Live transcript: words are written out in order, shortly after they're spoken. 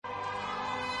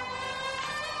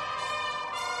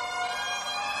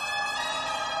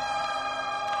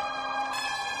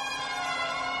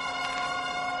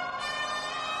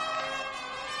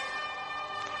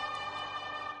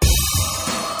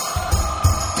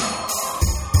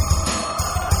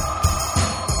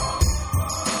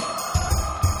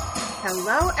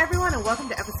Hello, everyone, and welcome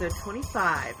to episode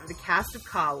 25 of the Cast of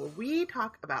Call, where we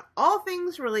talk about all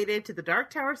things related to the Dark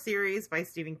Tower series by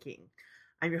Stephen King.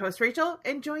 I'm your host, Rachel,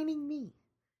 and joining me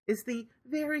is the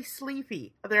very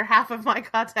sleepy other half of my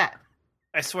quartet.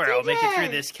 I swear DJ. I'll make it through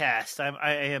this cast.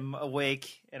 I am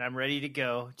awake and I'm ready to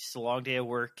go. Just a long day of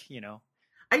work, you know.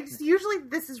 Usually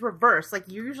this is reversed. Like,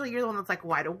 usually you're the one that's like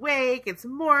wide awake, it's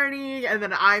morning, and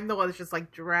then I'm the one that's just like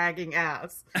dragging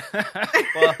ass.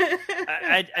 Well,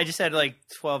 I just had like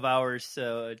 12 hours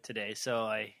today, so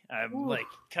I'm Ooh. like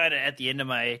kind of at the end of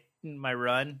my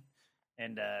run,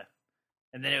 and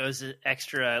then it was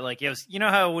extra. Like, it was, you know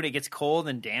how when it gets cold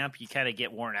and damp, you kind of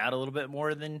get worn out a little bit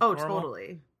more than normal?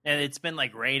 Totally. And it's been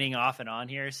like raining off and on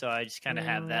here, so I just kind of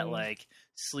have that like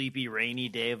sleepy, rainy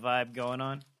day vibe going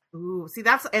on. Ooh, see,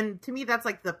 to me, that's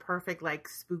like the perfect, like,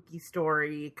 spooky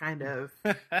story kind of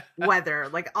weather.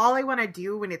 Like, all I want to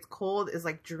do when it's cold is,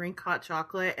 like, drink hot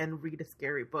chocolate and read a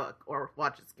scary book or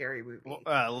watch a scary movie.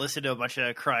 Listen to a bunch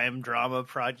of crime drama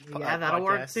Yeah, that'll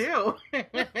podcasts. work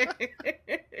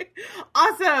too.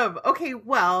 Awesome. Okay,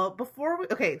 well,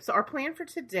 so our plan for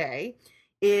today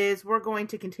is we're going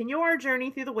to continue our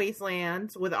journey through the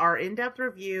Wastelands with our in-depth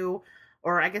review,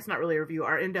 or I guess not really a review,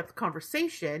 our in-depth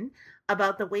conversation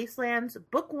about the Wastelands,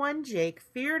 Book 1, Jake,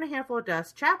 Fear and a Handful of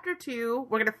Dust, Chapter 2.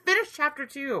 We're going to finish Chapter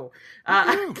 2.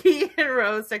 Key and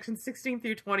Rose, sections 16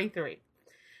 through 23.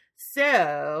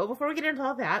 So, before we get into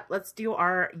all that, let's do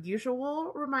our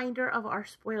usual reminder of our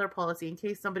spoiler policy in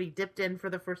case somebody dipped in for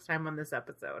the first time on this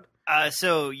episode.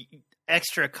 So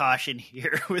extra caution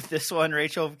here with this one,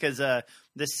 Rachel, because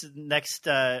this next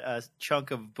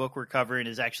chunk of book we're covering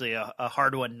is actually a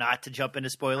hard one not to jump into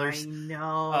spoilers. I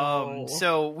know.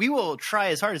 So we will try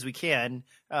as hard as we can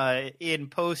in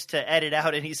post to edit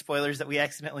out any spoilers that we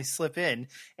accidentally slip in,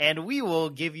 and we will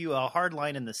give you a hard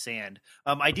line in the sand.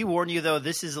 I do warn you, though,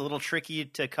 this is a little tricky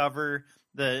to cover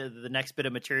the next bit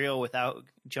of material without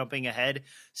jumping ahead.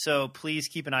 So please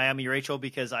keep an eye on me, Rachel,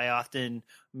 because I often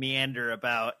meander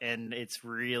about, and it's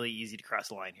really easy to cross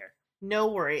the line here. No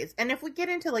worries. And if we get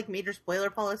into like major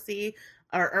spoiler policy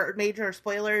or major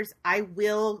spoilers, I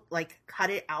will like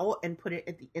cut it out and put it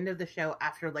at the end of the show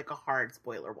after like a hard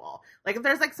spoiler wall. Like if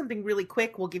there's like something really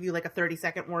quick, we'll give you like a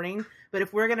 30-second warning. But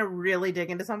if we're going to really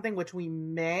dig into something, which we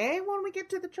may when we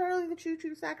get to the Charlie the Choo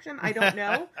Choo section, I don't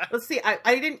know. Let's see.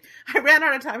 I ran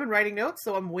out of time in writing notes,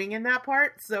 so I'm winging that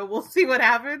part. So we'll see what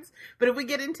happens. But if we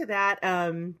get into that,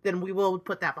 then we will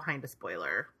put that behind a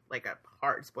spoiler, like a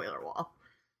hard spoiler wall.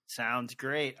 Sounds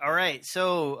great. All right.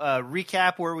 So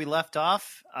recap where we left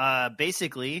off.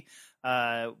 Basically,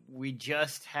 we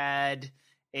just had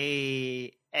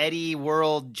a Eddie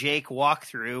World Jake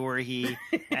walkthrough where he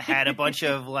had a bunch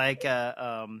of like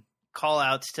call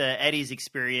outs to Eddie's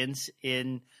experience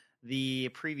in the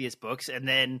previous books. And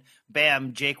then,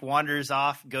 bam, Jake wanders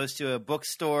off, goes to a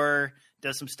bookstore,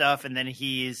 does some stuff. And then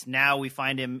we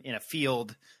find him in a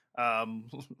field,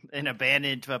 an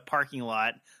abandoned parking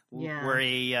lot. Yeah. Where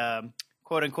a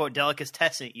quote-unquote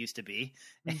delicatessen used to be.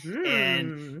 Mm-hmm.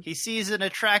 And he sees an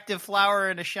attractive flower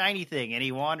and a shiny thing, and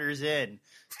he wanders in.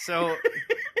 So,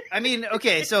 I mean,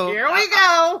 okay, so... Here we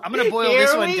go! I'm going to boil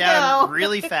this one down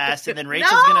really fast, and then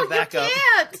Rachel's going to back up.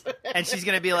 And she's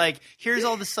going to be like, here's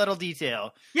all the subtle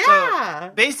detail. Yeah!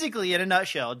 So, basically, in a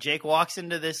nutshell, Jake walks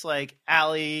into this, like,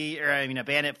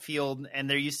 abandoned field, and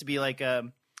there used to be, like,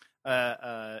 a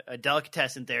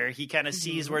delicatessen there. He kind of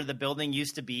sees where the building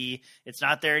used to be. It's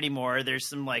not there anymore. There's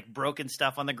some like broken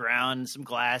stuff on the ground, some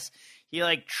glass. He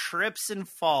like trips and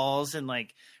falls and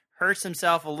like hurts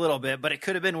himself a little bit, but it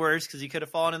could have been worse because he could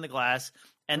have fallen in the glass.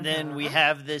 And then we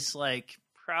have this like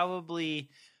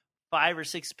probably 5 or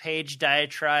 6 page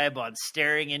diatribe on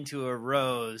staring into a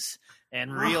rose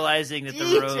and realizing that the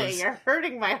DJ, rose you're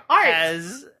hurting my heart.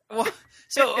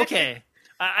 So okay,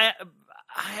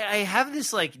 I have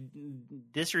this like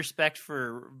disrespect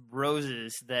for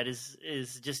roses that is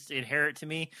just inherent to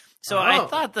me. So I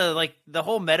thought the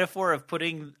whole metaphor of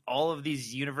putting all of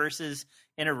these universes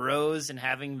in a rose and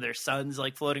having their suns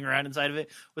like floating around inside of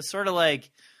it was sort of like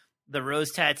the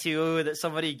rose tattoo that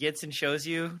somebody gets and shows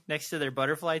you next to their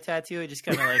butterfly tattoo. It just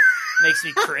kind of like makes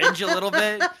me cringe a little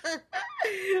bit.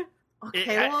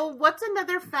 Okay, well, what's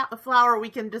another flower we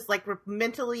can just, like,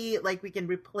 mentally, like, we can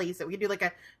replace it? We can do, like,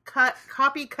 a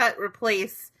copy cut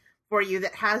replace for you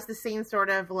that has the same sort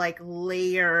of, like,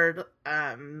 layered,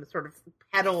 sort of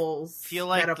petals feel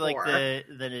like metaphor. Like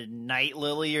the night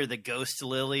lily or the ghost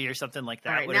lily or something like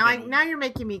that. All right, now you're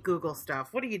making me Google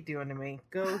stuff. What are you doing to me?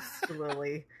 Ghost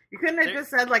lily. You couldn't have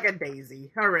just said, like, a daisy.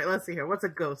 All right, let's see here. What's a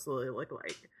ghost lily look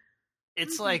like?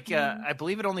 It's like, I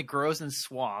believe it only grows in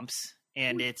swamps.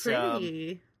 And it's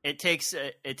pretty. it takes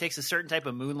a certain type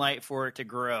of moonlight for it to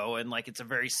grow, and like it's a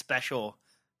very special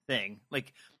thing.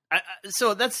 Like,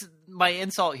 so that's my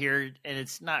insult here, and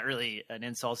it's not really an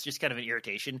insult; it's just kind of an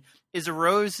irritation. Is a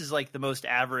rose is like the most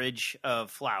average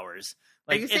of flowers.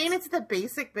 Like, are you saying it's the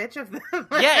basic bitch of them?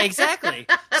 Yeah, exactly.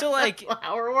 So like,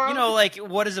 flower world? you know, like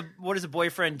what does a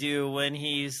boyfriend do when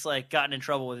he's like gotten in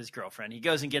trouble with his girlfriend? He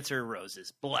goes and gets her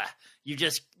roses. Blah. You've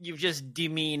just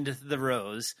demeaned the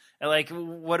rose. And like,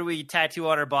 what do we tattoo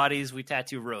on our bodies? We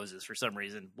tattoo roses for some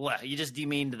reason. Blah. You just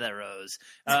demeaned that rose.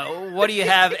 What do you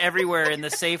have everywhere in the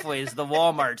Safeways, the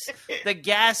Walmarts, the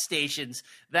gas stations?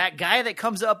 That guy that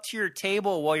comes up to your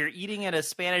table while you're eating at a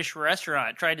Spanish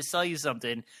restaurant trying to sell you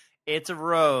something. It's a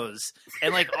rose.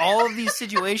 And like all of these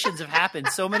situations have happened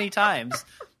so many times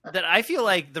that I feel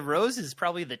like the rose is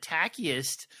probably the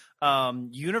tackiest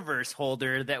universe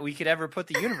holder that we could ever put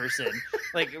the universe in.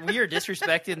 Like, we are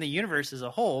disrespecting the universe as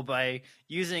a whole by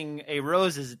using a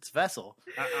rose as its vessel.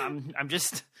 I'm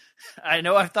just, I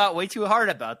know I've thought way too hard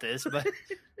about this, but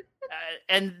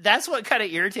and that's what kind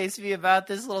of irritates me about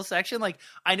this little section. Like,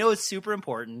 I know it's super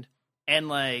important, and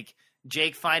like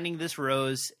Jake finding this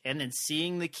rose and then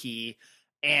seeing the key,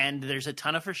 and there's a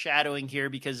ton of foreshadowing here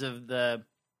because of the,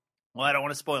 well, I don't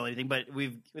want to spoil anything, but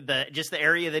just the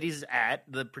area that he's at,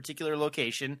 the particular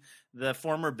location, the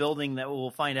former building that we'll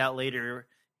find out later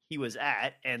he was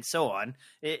at, and so on.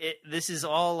 This is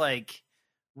all like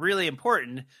really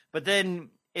important, but then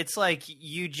it's like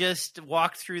you just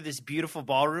walk through this beautiful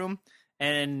ballroom,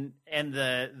 and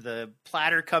the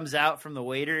platter comes out from the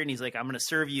waiter, and he's like, I'm going to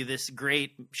serve you this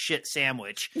great shit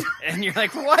sandwich. And you're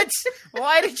like, what?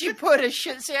 Why did you put a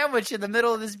shit sandwich in the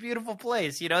middle of this beautiful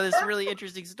place? You know, this really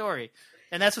interesting story.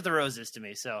 And that's what the rose is to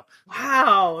me. So,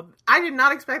 wow, I did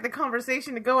not expect the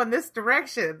conversation to go in this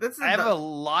direction. I have a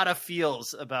lot of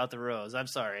feels about the rose. I'm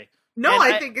sorry. No,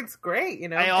 I think it's great. You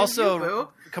know, I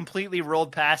also completely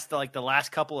rolled past the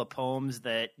last couple of poems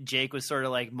that Jake was sort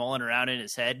of like mulling around in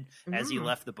his head as he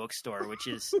left the bookstore, which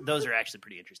is, those are actually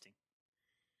pretty interesting.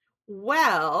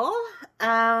 Well,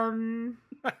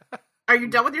 are you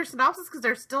done with your synopsis? Because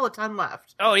there's still a ton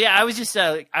left. Oh yeah, I was just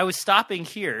I was stopping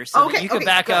here so that you could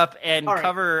back up and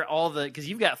cover all the, because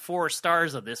you've got 4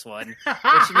 stars of this one, which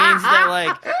means that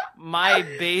like my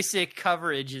basic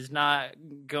coverage is not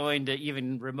going to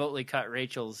even remotely cut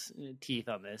Rachel's teeth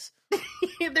on this.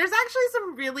 There's actually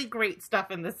some really great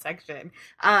stuff in this section.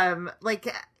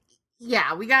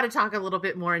 Yeah, we got to talk a little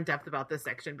bit more in depth about this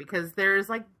section, because there's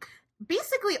like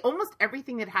basically almost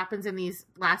everything that happens in these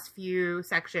last few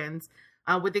sections,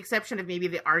 with the exception of maybe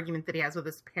the argument that he has with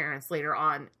his parents later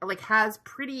on, like has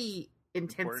pretty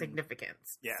intense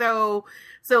significance. Yeah. So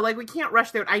like we can't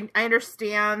rush through it. I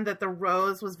understand that the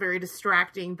rose was very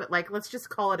distracting, but like let's just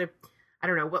call it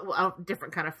a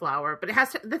different kind of flower. But it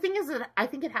has to. The thing is that I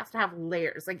think it has to have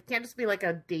layers. Like it can't just be like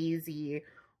a daisy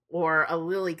or a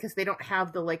lily, because they don't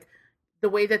have the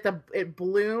way that it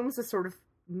blooms is sort of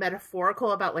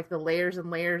metaphorical about like the layers and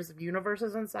layers of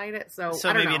universes inside it. So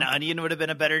I don't maybe know. An onion would have been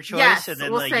a better choice, yes, and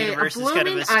then we'll the universe is kind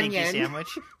of a stinky onion. sandwich.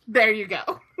 There you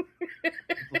go.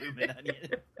 Blooming onion.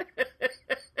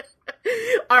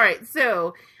 All right,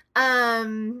 so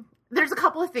there's a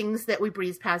couple of things that we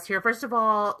breeze past here. First of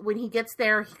all, when he gets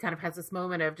there, he kind of has this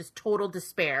moment of just total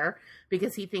despair,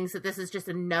 because he thinks that this is just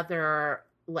another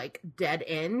like dead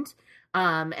end,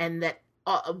 and that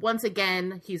once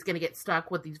again he's going to get stuck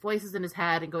with these voices in his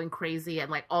head and going crazy, and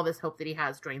like all this hope that he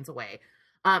has drains away,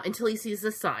 until he sees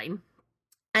this sign.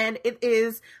 And it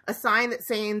is a sign that's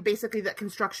saying basically that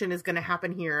construction is going to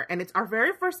happen here. And it's our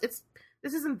very first,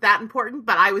 this isn't that important,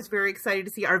 but I was very excited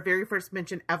to see our very first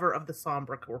mention ever of the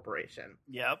Sombra Corporation.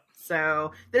 Yep.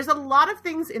 So there's a lot of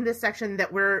things in this section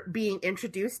that we're being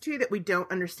introduced to that we don't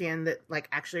understand that like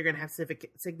actually are going to have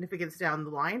significance down the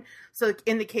line. So like,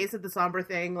 in the case of the Sombra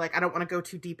thing, like I don't want to go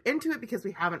too deep into it because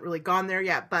we haven't really gone there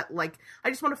yet. But like, I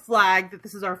just want to flag that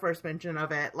this is our first mention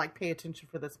of it. Like pay attention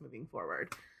for this moving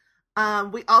forward.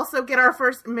 We also get our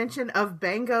first mention of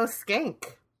Bango Skank,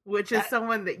 which is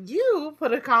someone that you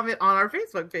put a comment on our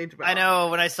Facebook page about. I know,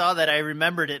 when I saw that, I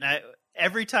remembered it. And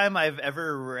every time I've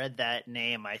ever read that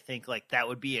name, I think like that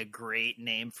would be a great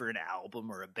name for an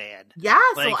album or a band. Yeah,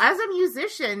 like, so as a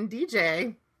musician,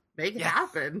 DJ, make it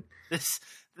happen.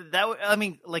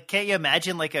 Can't you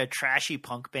imagine like a trashy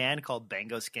punk band called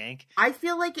Bango Skank? I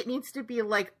feel like it needs to be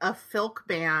like a folk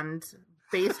band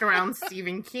based around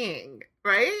Stephen King,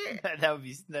 right? That'd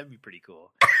be pretty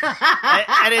cool.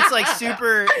 and it's like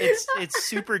it's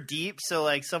super deep, so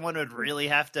like someone would really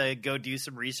have to go do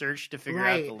some research to figure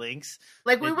out the links.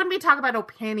 Like we wouldn't be talking about no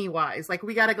Pennywise. Like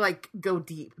we gotta like go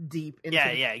deep into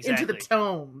into the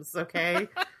tomes, okay?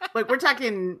 Like we're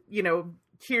talking,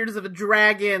 Tears of a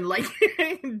Dragon, like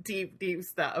deep, deep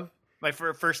stuff. My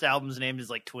first album's name is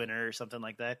like Twinner or something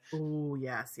like that. Oh,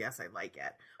 yes, I like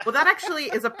it. Well, that actually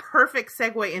is a perfect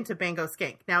segue into Bango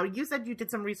Skank. Now, you said you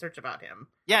did some research about him.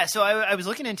 Yeah, so I was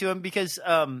looking into him because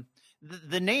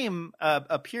the name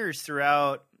appears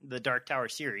throughout the Dark Tower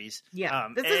series. Yeah,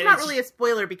 this is not really a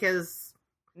spoiler because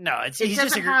no, it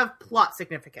doesn't have plot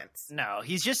significance. No,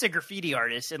 he's just a graffiti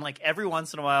artist, and like every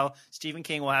once in a while, Stephen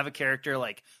King will have a character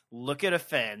like look at a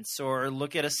fence or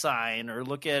look at a sign or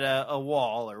look at a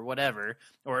wall or whatever,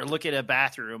 or look at a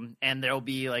bathroom, and there'll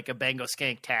be like a Bango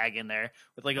Skank tag in there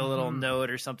with like a little note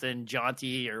or something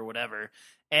jaunty or whatever.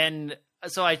 And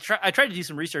so I tried to do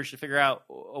some research to figure out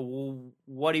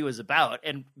what he was about,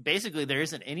 and basically there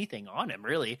isn't anything on him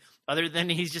really, other than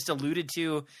he's just alluded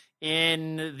to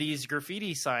in these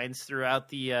graffiti signs throughout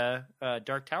the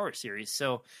Dark Tower series.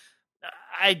 So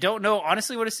I don't know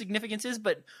honestly what his significance is,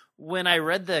 but when I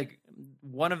read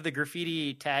one of the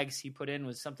graffiti tags he put in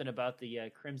was something about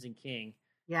the Crimson King.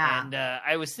 Yeah, and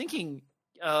I was thinking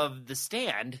of The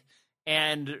Stand,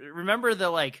 and remember the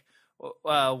like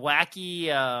wacky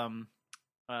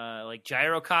like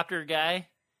gyrocopter guy,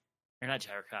 or not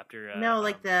gyrocopter? No,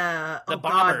 like the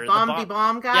bomber, bomb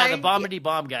bomb guy. Yeah, the bombity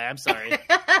bomb guy. I'm sorry.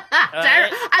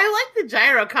 I like the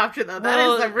gyrocopter though. That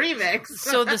is a remix.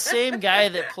 So the same guy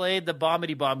that played the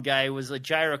bombity bomb guy was a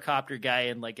gyrocopter guy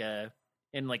in like a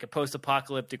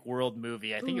post-apocalyptic world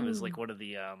movie. I think it was like one of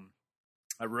the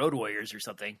Road Warriors or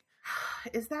something.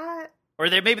 Is that? Or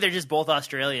maybe they're just both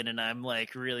Australian, and I'm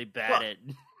like really bad at.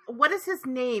 What is his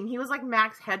name? He was like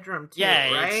Max Headroom too,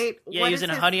 right? Yeah, he was in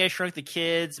Honey, I Shrunk the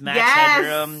Kids, Max yes!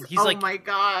 Headroom. He's my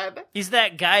God. He's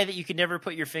that guy that you can never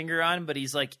put your finger on, but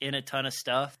he's like in a ton of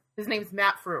stuff. His name's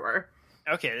Matt Frewer.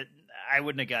 Okay, I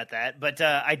wouldn't have got that. But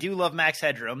I do love Max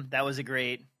Headroom. That was a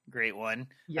great one.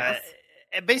 Yes.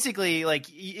 Basically, like,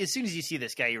 as soon as you see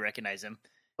this guy, you recognize him.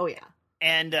 Oh, yeah.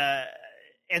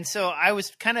 And so I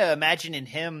was kind of imagining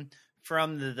him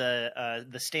from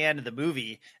the Stand of the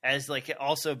movie as like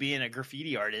also being a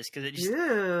graffiti artist, because it just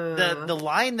the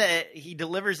line that he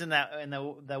delivers in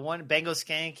the one Bango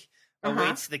Skank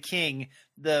awaits the king,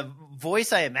 the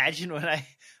voice I imagined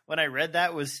when I read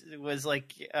that was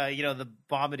like the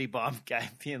bombity bomb guy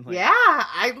being like,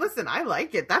 I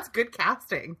like it. That's good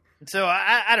casting. So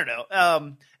I don't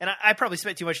know. And I probably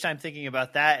spent too much time thinking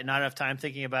about that and not enough time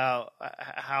thinking about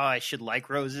how I should like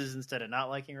roses instead of not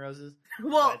liking roses.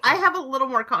 Well, I have a little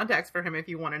more context for him if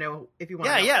you want to know.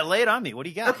 Yeah, lay it on me. What do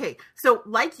you got? Okay, so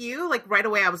like you, like right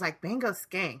away I was like, Bango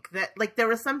Skank. That like there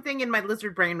was something in my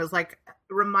lizard brain was like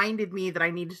reminded me that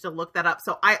I needed to look that up.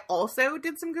 So I also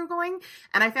did some Googling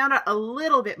and I found out a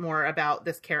little bit more about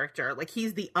this character. Like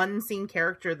he's the unseen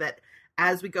character that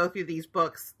as we go through these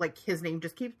books, like his name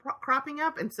just keeps cropping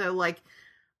up. And so like,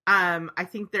 I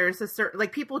think there's a certain,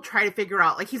 like people try to figure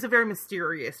out, like he's a very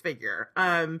mysterious figure.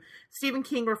 Stephen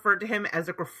King referred to him as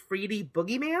a graffiti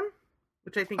boogeyman,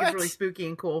 which I think is really spooky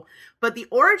and cool. But the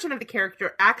origin of the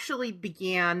character actually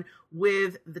began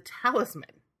with the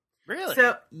Talisman. Really?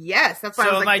 So yes, that's why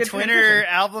I was like, my Twinner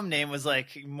album name was like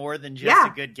more than just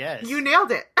a good guess. You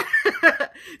nailed it.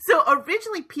 So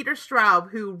originally Peter Straub,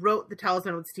 who wrote The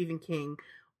Talisman with Stephen King,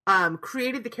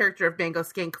 created the character of Bango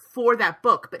Skank for that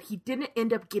book, but he didn't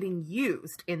end up getting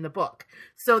used in the book.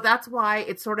 So that's why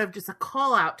it's sort of just a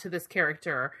call out to this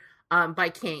character by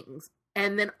King.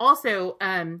 And then also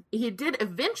he did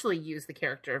eventually use the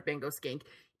character of Bango Skank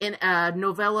in a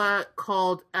novella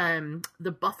called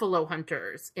The Buffalo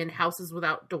Hunters in Houses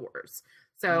Without Doors.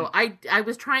 So I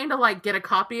was trying to like get a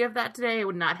copy of that today,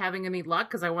 not having any luck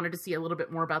because I wanted to see a little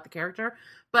bit more about the character.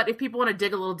 But if people want to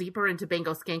dig a little deeper into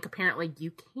Bango Skank, apparently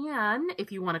you can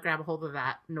if you want to grab a hold of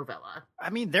that novella.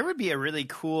 I mean, there would be a really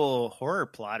cool horror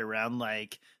plot around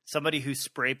like somebody who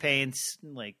spray paints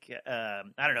like I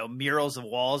don't know, murals of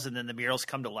walls, and then the murals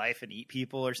come to life and eat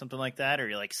people or something like that, or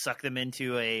you like suck them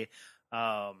into a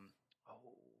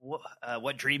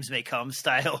what dreams may come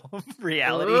style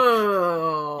reality.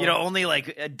 Ooh. Only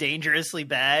like dangerously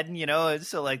bad,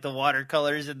 so like the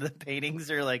watercolors and the paintings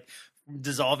are like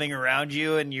dissolving around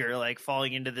you and you're like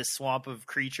falling into this swamp of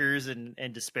creatures and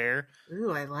despair.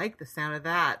 Ooh, I like the sound of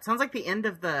that. Sounds like the end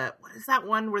of what is that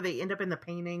one where they end up in the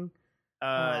painting?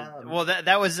 Well,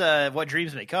 that was What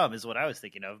Dreams May Come is what I was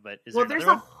thinking of, but there's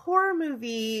a horror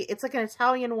movie. It's like an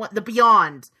Italian one, The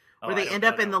Beyond, where they end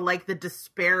up in the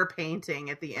despair painting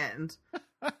at the end.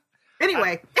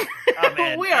 Anyway,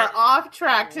 we are off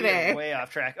track today. Way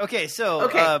off track. Okay, so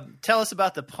tell us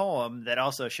about the poem that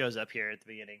also shows up here at the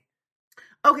beginning.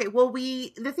 Okay, well,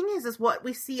 the thing is what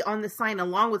we see on the sign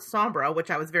along with Sombra,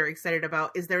 which I was very excited about,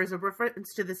 is there is a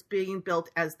reference to this being built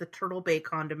as the Turtle Bay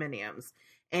condominiums.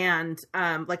 And,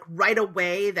 like, right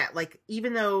away that, like,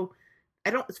 even though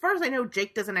as far as I know,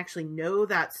 Jake doesn't actually know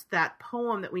that's that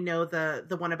poem that we know,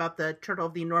 the one about the turtle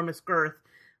of the enormous girth,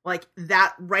 like,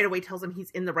 that right away tells him he's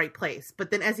in the right place.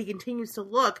 But then as he continues to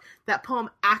look, that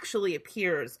poem actually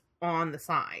appears on the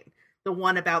sign. The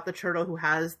one about the turtle who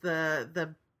has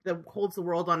the holds the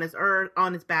world on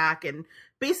his back, and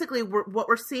basically what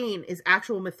we're seeing is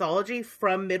actual mythology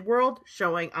from Midworld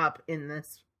showing up in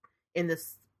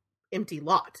this empty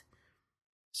lot.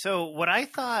 So what I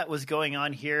thought was going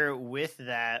on here with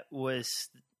that was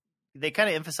they kind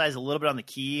of emphasize a little bit on the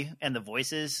key and the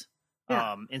voices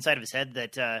inside of his head,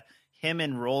 that him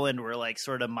and Roland were like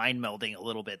sort of mind melding a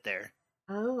little bit there.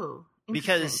 Oh.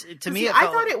 Because to me, I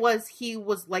thought it was he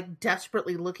was like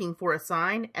desperately looking for a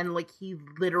sign, and like he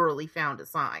literally found a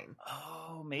sign.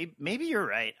 Oh, maybe you're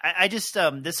right. I just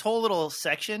this whole little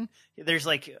section, there's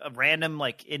like a random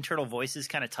like internal voices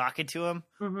kind of talking to him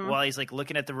while he's like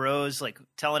looking at the rose, like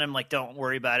telling him like, don't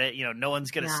worry about it. You know, no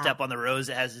one's gonna step on the rose.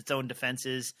 It has its own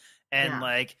defenses, and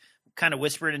like kind of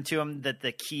whispering into him that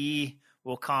the key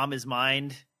will calm his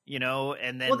mind. You know,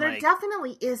 and then there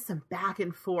definitely is some back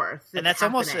and forth, and that's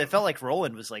happening. Almost. It felt like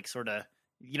Roland was like sort of,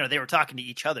 you know, they were talking to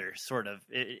each other, sort of.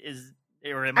 I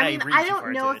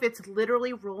don't know if it's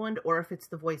literally Roland or if it's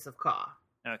the voice of Ka.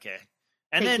 Okay,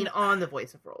 and taking on the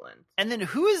voice of Roland. And then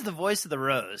who is the voice of the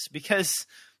rose? Because,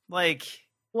 like,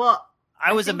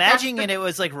 I was imagining it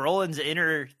was like Roland's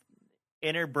inner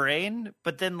brain,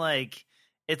 but then like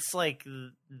it's like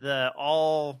the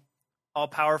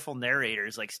all-powerful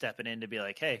narrators like stepping in to be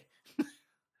like, hey.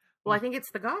 Well, I think it's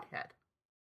the Godhead.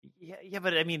 Yeah,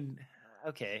 but I mean,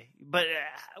 okay. But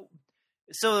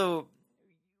so,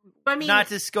 I mean, not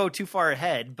to go too far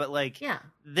ahead, but like, yeah,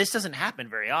 this doesn't happen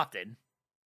very often.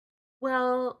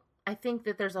 Well, I think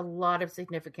that there's a lot of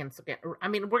significance. I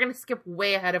mean, we're going to skip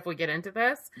way ahead if we get into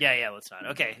this. Yeah, let's not.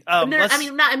 Okay. I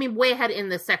mean, way ahead in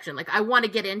this section. Like, I want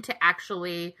to get into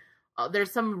actually...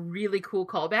 there's some really cool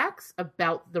callbacks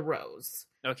about the rose.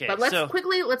 Okay, but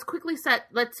let's quickly set.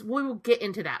 We will get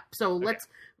into that. So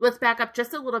let's back up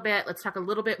just a little bit. Let's talk a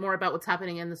little bit more about what's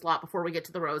happening in this lot before we get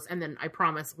to the rose, and then I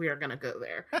promise we are going to go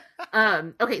there.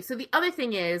 Okay, so the other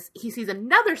thing is he sees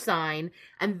another sign,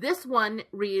 and this one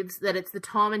reads that it's the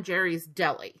Tom and Jerry's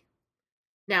Deli.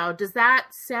 Now, does that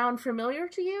sound familiar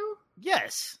to you?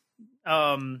 Yes.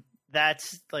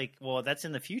 That's like, well, that's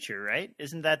in the future, right?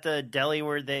 Isn't that the deli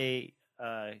where they,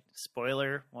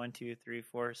 spoiler, 1, 2, 3,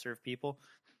 4, serve people?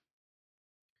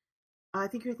 I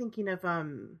think you're thinking of,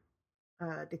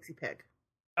 Dixie Pig.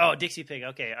 Oh, Dixie Pig.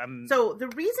 Okay. So the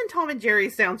reason Tom and Jerry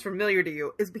sounds familiar to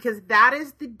you is because that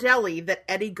is the deli that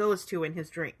Eddie goes to in his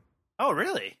dream. Oh,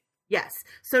 really? Yes.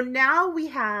 So now we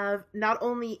have, not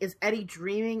only is Eddie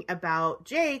dreaming about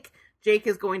Jake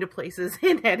is going to places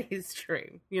in Eddie's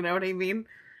dream. You know what I mean?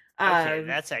 Okay,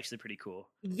 that's actually pretty cool.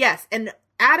 Yes, and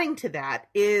adding to that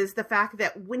is the fact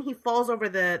that when he falls over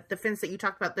the fence that you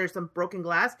talked about, there's some broken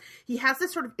glass. He has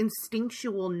this sort of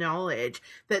instinctual knowledge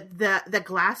that the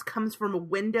glass comes from a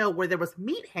window where there was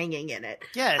meat hanging in it.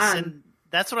 Yes, and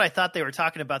that's what I thought they were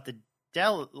talking about, the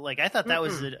deli. Like, I thought that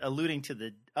was alluding to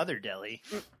the other deli.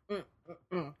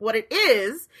 What it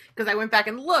is, because I went back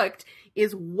and looked,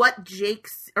 is what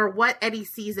Eddie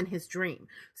sees in his dream.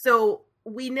 So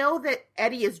we know that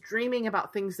Eddie is dreaming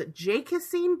about things that Jake has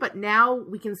seen, but now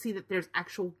we can see that there's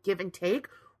actual give and take,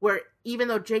 where even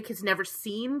though Jake has never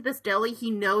seen this deli,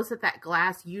 he knows that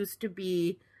glass used to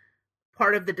be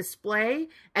part of the display,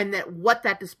 and that what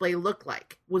that display looked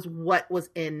like was what was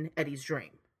in Eddie's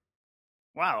dream.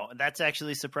 Wow, that's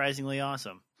actually surprisingly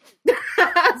awesome.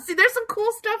 See, there's some cool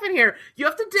stuff in here. You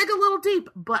have to dig a little deep,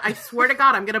 but I swear to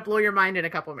God, I'm going to blow your mind in a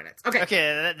couple of minutes.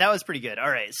 Okay, that was pretty good. All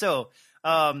right, so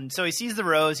he sees the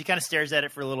rose. He kind of stares at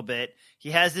it for a little bit.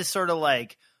 He has this sort of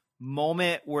like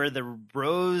moment where the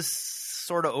rose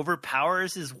sort of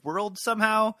overpowers his world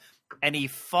somehow, and he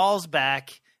falls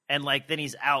back, and like then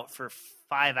he's out for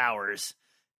 5 hours,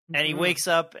 and he wakes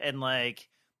up and like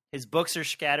his books are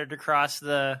scattered across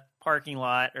the parking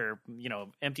lot, or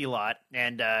empty lot,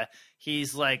 and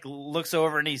he's like looks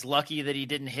over and he's lucky that he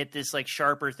didn't hit this like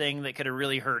sharper thing that could have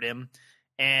really hurt him,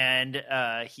 and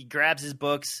he grabs his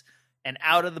books, and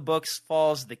out of the books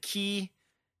falls the key,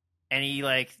 and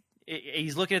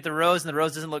he's looking at the rose, and the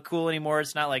rose doesn't look cool anymore.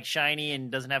 It's not like shiny and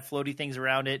doesn't have floaty things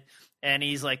around it, and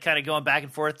he's like kind of going back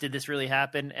and forth, did this really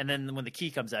happen? And then when the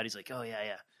key comes out, he's like, oh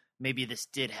yeah, maybe this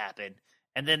did happen.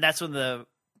 And then that's when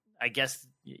I guess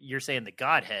you're saying the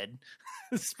Godhead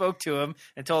spoke to him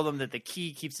and told him that the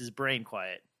key keeps his brain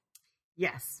quiet.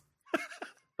 Yes.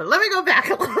 But let me go back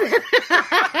a little bit.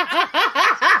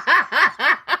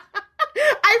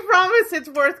 I promise it's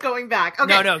worth going back.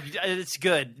 Okay. No, it's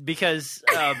good because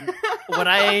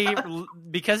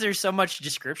because there's so much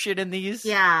description in these.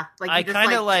 Yeah, like you I just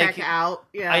kind of check out.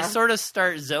 Yeah, I sort of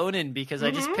start zoning because I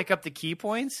just pick up the key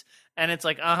points and it's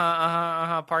like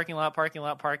parking lot,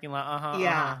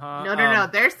 yeah. No.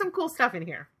 There's some cool stuff in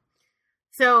here.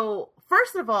 So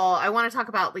first of all, I want to talk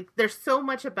about like there's so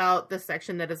much about this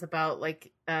section that is about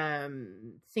like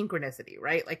synchronicity,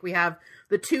 right? Like we have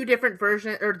the two different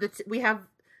versions, or we have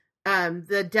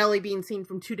the deli being seen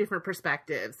from two different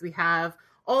perspectives. We have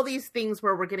all these things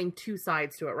where we're getting two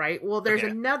sides to it, right? Well, there's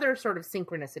another sort of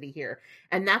synchronicity here,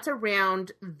 and that's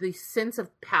around the sense of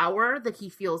power that he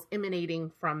feels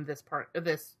emanating from this part of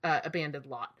this abandoned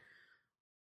lot.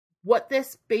 What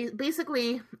this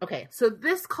basically, okay, so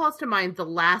this calls to mind the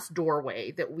last doorway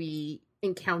that we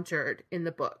encountered in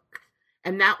the book.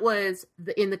 And that was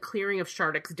in the clearing of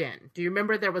Shardock's Den. Do you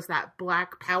remember there was that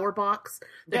black power box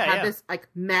that had this like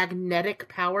magnetic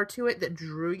power to it that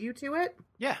drew you to it?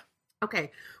 Yeah.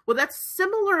 Okay. Well, that's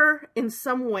similar in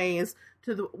some ways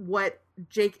to what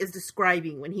Jake is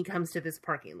describing when he comes to this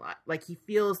parking lot. Like he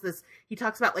feels this, he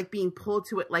talks about like being pulled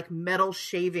to it like metal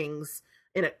shavings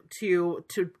to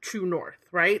true north,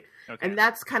 right? Okay. And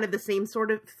that's kind of the same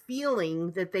sort of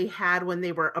feeling that they had when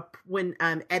they were when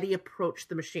Eddie approached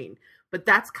the machine. But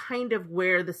that's kind of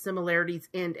where the similarities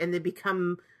end, and they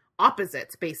become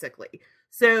opposites, basically.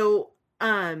 So,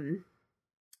 so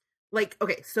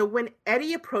when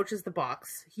Eddie approaches the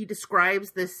box, he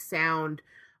describes this sound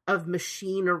of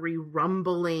machinery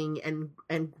rumbling and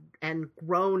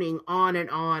groaning on,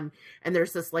 and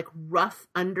there's this like rough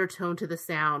undertone to the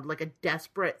sound, like a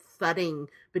desperate thudding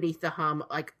beneath the hum,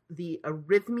 like the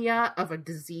arrhythmia of a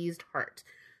diseased heart.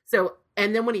 So,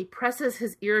 and then when he presses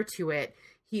his ear to it,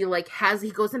 he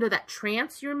goes into that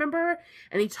trance, you remember?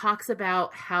 And he talks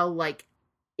about how like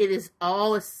it is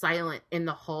all as silent in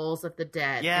the halls of the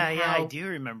dead. Yeah, I do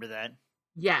remember that.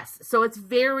 Yes. So it's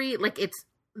very like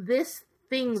this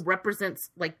thing represents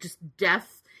like just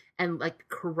death and like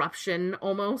corruption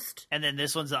almost. And then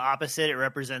this one's the opposite. It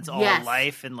represents all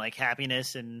life and like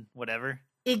happiness and whatever.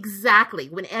 Exactly.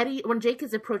 When Jake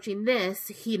is approaching this,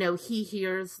 he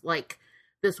hears like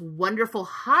this wonderful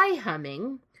high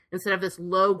humming instead of this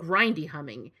low grindy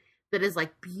humming that is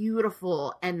like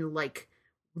beautiful and like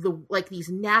these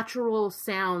natural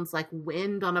sounds like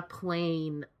wind on a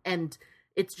plane, and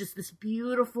it's just this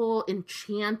beautiful,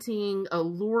 enchanting,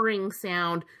 alluring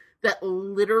sound that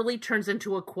literally turns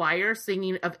into a choir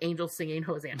singing of angels singing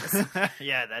hosannas.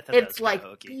 Yeah, it's like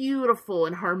beautiful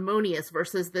and harmonious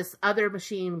versus this other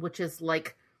machine, which is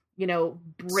like,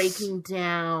 breaking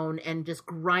down and just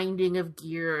grinding of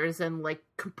gears and like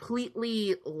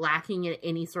completely lacking in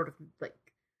any sort of like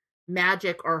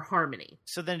magic or harmony.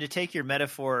 So then to take your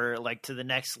metaphor like to the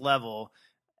next level,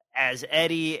 as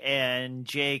Eddie and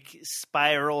Jake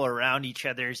spiral around each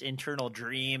other's internal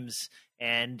dreams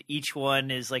and each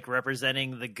one is like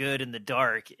representing the good and the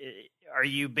dark, are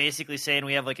you basically saying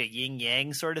we have like a yin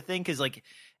yang sort of thing? Because like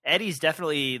Eddie's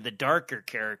definitely the darker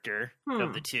character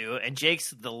of the two, and Jake's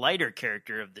the lighter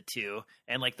character of the two,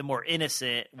 and like the more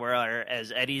innocent,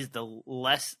 whereas Eddie's the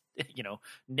less,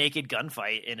 naked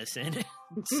gunfight innocent.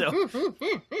 So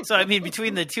I mean,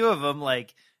 between the two of them,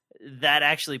 like that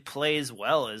actually plays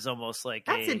well as almost like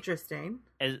that's interesting.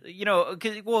 As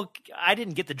because I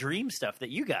didn't get the dream stuff that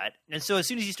you got, and so as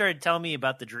soon as you started telling me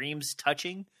about the dreams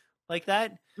touching like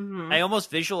that, I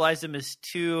almost visualized them as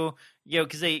two,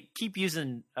 because they keep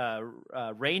using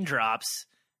raindrops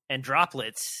and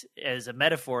droplets as a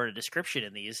metaphor, a description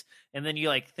in these, and then you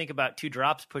like think about two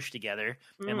drops pushed together,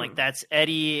 and like that's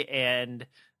Eddie and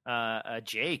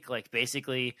Jake, like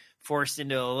basically forced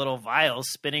into a little vial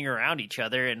spinning around each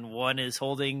other, and one is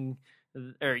holding,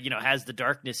 or has the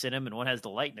darkness in him, and one has the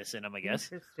lightness in him, I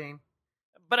guess. Interesting.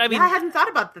 But I mean, I hadn't thought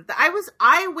about that.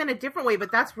 I went a different way,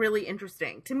 but that's really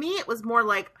interesting. To me, it was more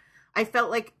like I felt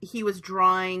like he was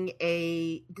drawing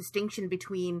a distinction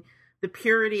between the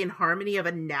purity and harmony of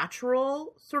a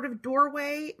natural sort of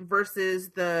doorway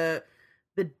versus the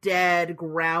dead,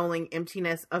 growling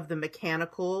emptiness of the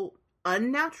mechanical,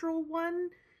 unnatural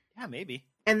one. Yeah, maybe.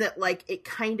 And that like it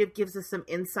kind of gives us some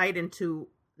insight into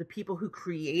the people who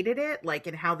created it, like,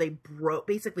 and how they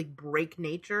basically break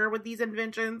nature with these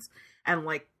inventions and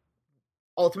like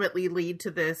ultimately lead to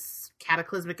this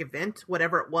cataclysmic event,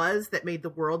 whatever it was that made the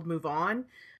world move on.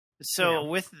 So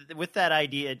with that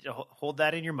idea, hold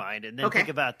that in your mind, and then think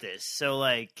about this. So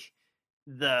like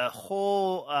the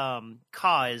whole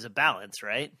Ka is a balance,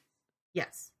 right?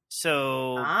 Yes.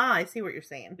 So I see what you're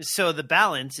saying. So the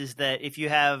balance is that if you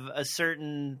have a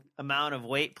certain amount of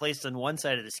weight placed on one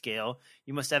side of the scale,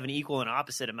 you must have an equal and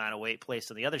opposite amount of weight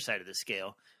placed on the other side of the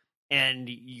scale. And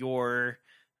your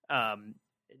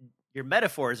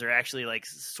metaphors are actually like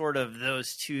sort of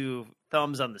those two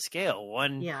thumbs on the scale.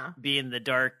 One being the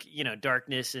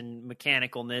darkness and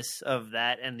mechanicalness of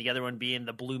that, and the other one being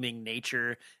the blooming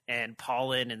nature and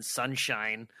pollen and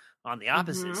sunshine on the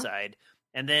opposite side.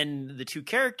 And then the two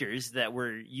characters that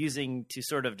we're using to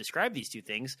sort of describe these two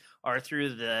things are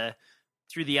through the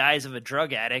eyes of a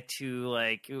drug addict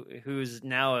who's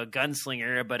now a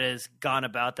gunslinger, but has gone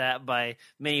about that by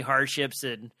many hardships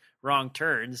and wrong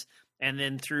turns. And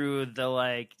then through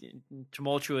the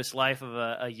tumultuous life of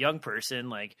a young person,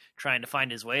 like trying to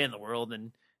find his way in the world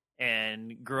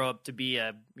and grow up to be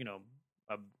a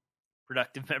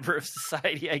productive member of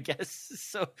society, I guess.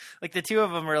 So like the two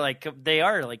of them are they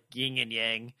are like yin and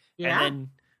yang. And then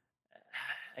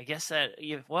I guess that,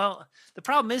 the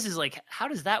problem is like, how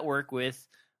does that work with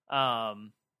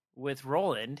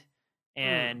Roland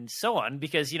and so on?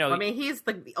 Because, he's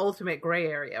the ultimate gray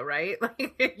area, right?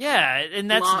 Yeah.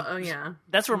 And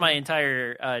that's where my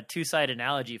entire two-side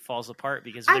analogy falls apart,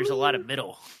 because there's a lot of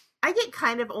middle. I get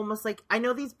kind of almost like, I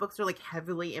know these books are like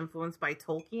heavily influenced by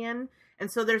Tolkien,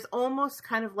 and so there's almost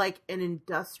kind of like an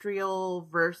industrial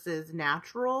versus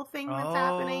natural thing that's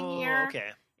happening here. Okay.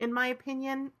 In my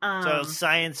opinion. So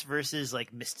science versus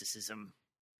like mysticism.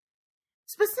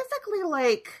 Specifically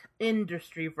like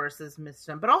industry versus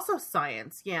mysticism, but also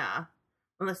science, yeah.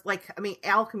 Unless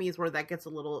alchemy is where that gets a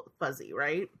little fuzzy,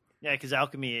 right? Yeah, because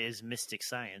alchemy is mystic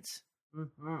science.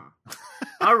 Mm-hmm.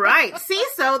 All right. See,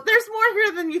 so there's more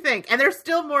here than you think, and there's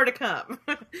still more to come.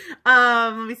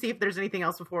 Let me see if there's anything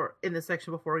else in this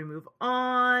section before we move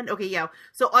on. Okay, yeah.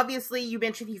 So obviously, you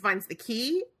mentioned he finds the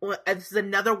key. This is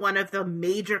another one of the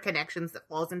major connections that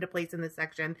falls into place in this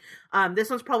section. This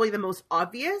one's probably the most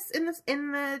obvious in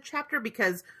the chapter,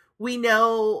 because we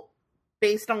know,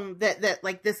 based on that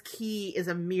like this key is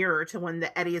a mirror to one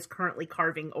that Eddie is currently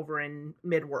carving over in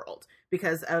Midworld,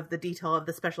 because of the detail of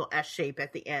the special S shape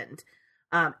at the end.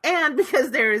 And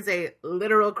because there is a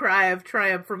literal cry of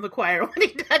triumph from the choir when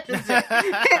he touches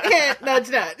it. Nudge,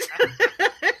 nudge.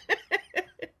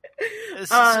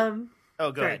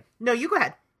 Go ahead. No, you go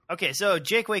ahead. Okay, so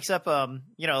Jake wakes up, a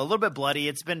little bit bloody.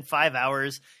 It's been 5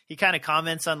 hours. He kind of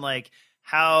comments on like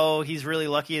how he's really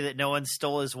lucky that no one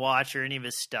stole his watch or any of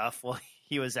his stuff while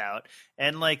he was out.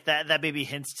 And like that maybe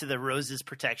hints to the rose's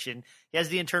protection. He has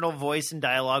the internal voice and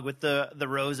dialogue with the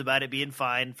rose about it being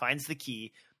fine, finds the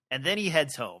key, and then he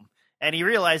heads home. And he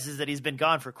realizes that he's been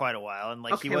gone for quite a while. And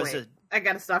I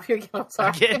gotta stop you again. I'm sorry.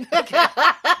 Again? Okay.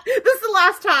 This is the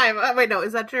last time. Wait, no,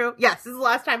 is that true? Yes, this is the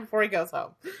last time before he goes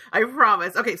home. I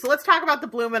promise. Okay, so let's talk about the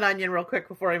Bloomin' Onion real quick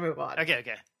before I move on.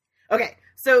 Okay,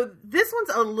 so this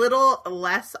one's a little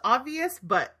less obvious,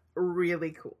 but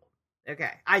really cool.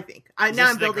 Okay, I think. Now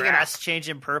I'm building it up. The grass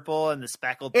changing purple and the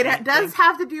speckled It does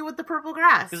have to do with the purple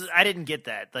grass. Because I didn't get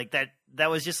that. Like that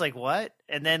was just like, what?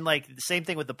 And then like the same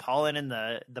thing with the pollen and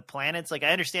the planets. Like I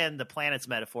understand the planets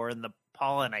metaphor and the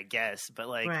pollen, I guess, but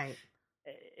like, right.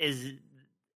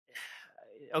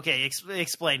 Okay,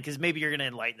 explain, because maybe you're going to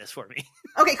enlighten this for me.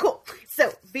 Okay, cool.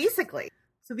 So basically,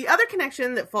 the other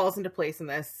connection that falls into place in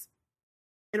this,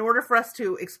 in order for us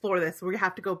to explore this, we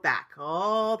have to go back,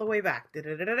 all the way back.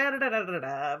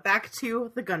 Back to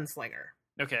the gunslinger.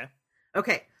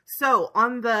 Okay, so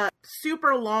on the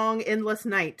super long, endless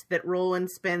night that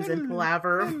Roland spends in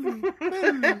palaver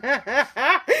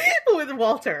with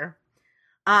Walter,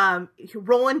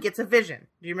 Roland gets a vision.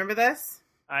 Do you remember this?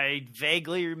 I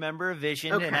vaguely remember a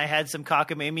vision, and I had some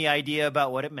cockamamie idea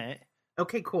about what it meant.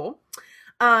 Okay, cool.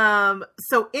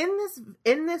 So in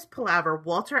this palaver,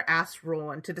 Walter asks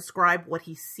Roland to describe what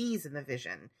he sees in the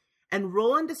vision. And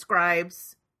Roland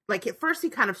describes, like, at first he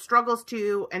kind of struggles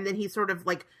to, and then he sort of,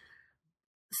 like,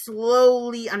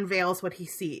 slowly unveils what he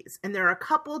sees. And there are a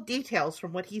couple details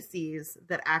from what he sees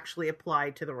that actually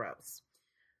apply to the rose.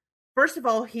 First of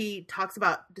all, he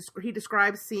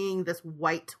describes seeing this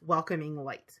white, welcoming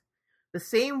light. The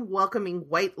same welcoming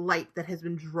white light that has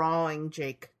been drawing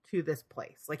Jake to this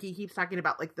place. Like, he keeps talking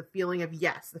about, like, the feeling of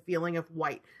yes, the feeling of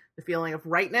white, the feeling of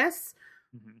rightness.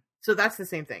 Mm-hmm. So that's the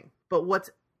same thing. But what's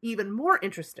even more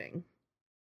interesting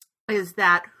is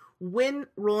that when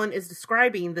Roland is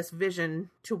describing this vision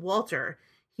to Walter,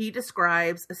 he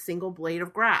describes a single blade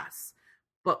of grass.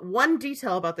 But one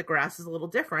detail about the grass is a little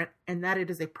different, and that it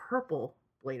is a purple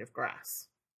blade of grass.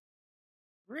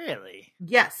 Really?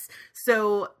 Yes.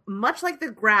 So much like the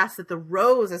grass that the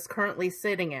rose is currently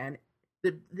sitting in,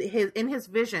 in his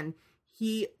vision,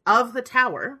 of the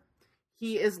tower,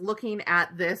 he is looking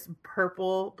at this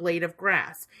purple blade of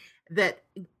grass that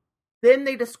then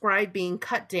they describe being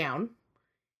cut down,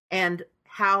 and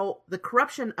how the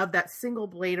corruption of that single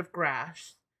blade of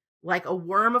grass, like a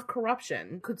worm of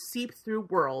corruption, could seep through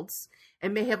worlds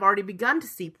and may have already begun to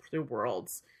seep through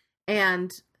worlds.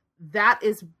 And that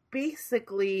is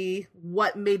basically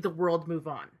what made the world move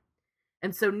on.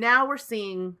 And so now we're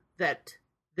seeing that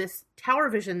this tower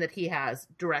vision that he has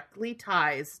directly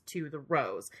ties to the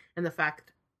rose. And the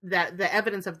fact that the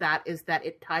evidence of that is that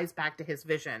it ties back to his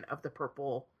vision of the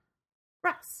purple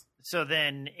grass. So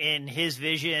then in his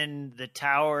vision, the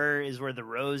tower is where the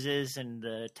rose is, and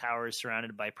the tower is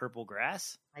surrounded by purple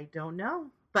grass? I don't know.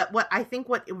 But what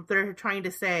they're trying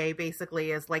to say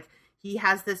basically is like he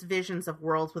has this visions of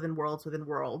worlds within worlds within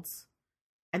worlds.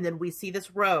 And then we see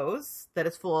this rose that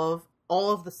is full of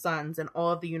all of the suns and all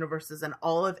of the universes and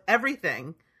all of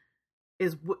everything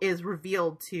is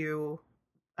revealed to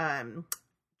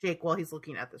Jake while he's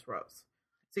looking at this rose.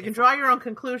 So you can draw your own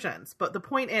conclusions, but the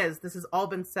point is, this has all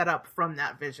been set up from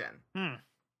that vision.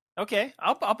 Okay,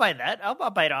 I'll buy that. I'll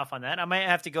bite off on that. I might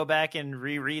have to go back and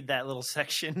reread that little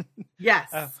section.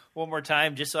 Yes. One more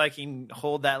time, just so I can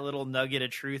hold that little nugget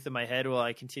of truth in my head while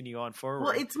I continue on forward.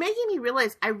 Well, it's making me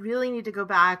realize I really need to go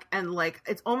back and, like,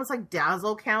 it's almost like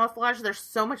dazzle camouflage. There's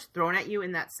so much thrown at you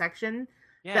in that section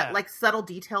that, like, subtle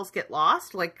details get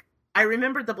lost. Like, I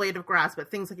remembered the blade of grass, but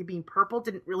things like it being purple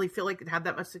didn't really feel like it had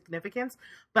that much significance.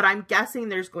 But I'm guessing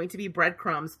there's going to be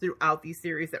breadcrumbs throughout these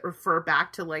series that refer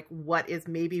back to, like, what is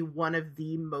maybe one of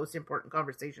the most important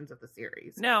conversations of the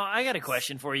series. Now, I got a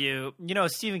question for you. You know,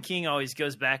 Stephen King always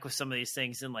goes back with some of these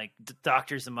things and, like,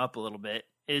 doctors them up a little bit.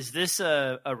 Is this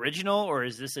a original, or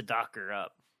is this a docker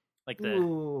up? Like the,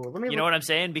 Ooh, let me you know what I'm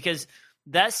saying? Because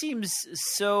that seems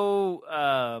so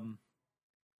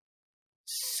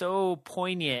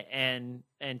poignant and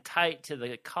tight to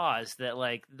the cause that,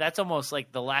 like, that's almost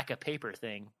like the lack of paper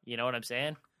thing. You know what I'm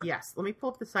saying? Yes. Let me pull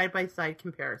up the side-by-side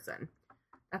comparison.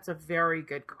 That's a very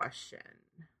good question.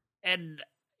 And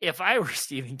if I were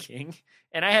Stephen King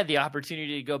and I had the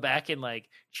opportunity to go back and, like,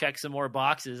 check some more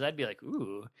boxes, I'd be like,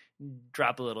 ooh,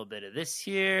 drop a little bit of this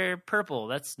here. Purple.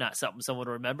 That's not something someone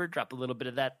would remember. Drop a little bit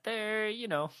of that there, you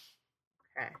know.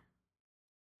 Okay.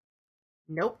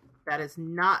 Nope. That is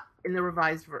not in the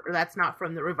revised that's not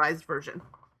from the revised version.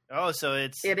 Oh, so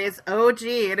it is OG.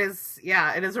 It is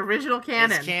original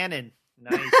canon. It's canon.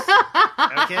 Nice.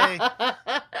 Okay.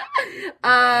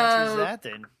 Answers that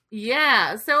then.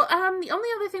 Yeah. So the only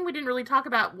other thing we didn't really talk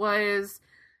about was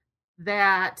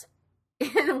that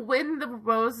when the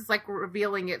rose is, like,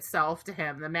 revealing itself to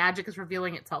him, the magic is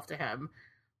revealing itself to him,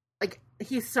 like,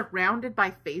 he's surrounded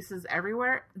by faces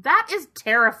everywhere. That is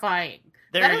terrifying.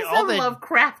 That is some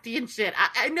Lovecraftian shit.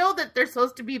 I know that they're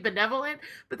supposed to be benevolent,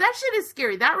 but that shit is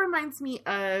scary. That reminds me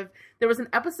of, there was an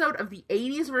episode of the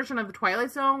 80s version of The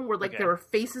Twilight Zone where, like, there were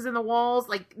faces in the walls.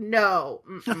 Like, no.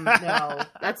 No.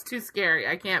 That's too scary.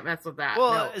 I can't mess with that.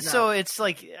 Well, no. So it's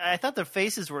like, I thought the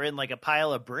faces were in, like, a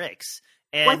pile of bricks.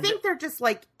 And well, I think they're just,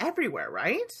 like, everywhere,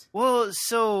 right? Well,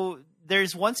 so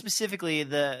there's one specifically,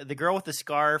 the girl with the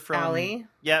scar from Allie.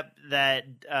 Yep, that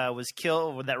was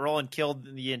killed. That Roland killed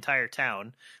the entire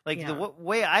town. Like, the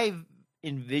way I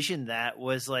envisioned that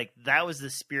was, like, that was the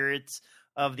spirits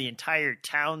of the entire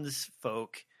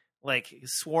townsfolk, like,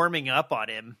 swarming up on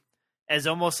him as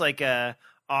almost like a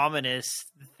ominous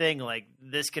thing, like,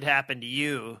 this could happen to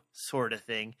you, sort of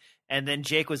thing. And then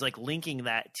Jake was, like, linking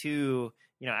that to,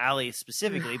 you know, Allie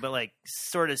specifically, but, like,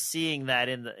 sort of seeing that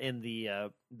in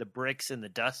the bricks and the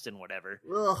dust and whatever.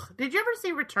 Ugh. Did you ever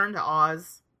see Return to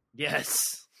Oz?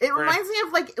 Yes. It reminds me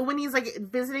of, like, when he's, like,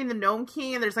 visiting the Gnome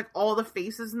King and there's, like, all the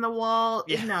faces in the wall.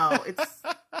 Yeah. No, it's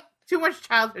too much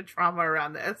childhood trauma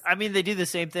around this. I mean, they do the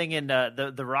same thing in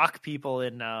the rock people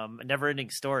in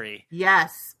Neverending Story.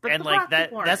 Yes. But and, like,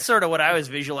 that's sort of what I was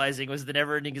visualizing was the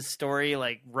Neverending Story,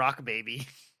 like, rock baby.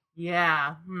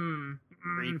 Yeah.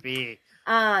 Creepy.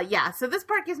 Yeah, so this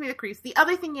part gives me the creeps. The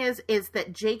other thing is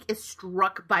that Jake is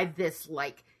struck by this,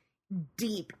 like,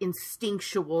 deep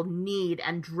instinctual need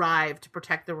and drive to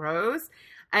protect the rose.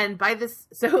 And by this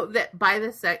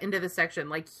end of the section,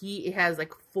 like, he has,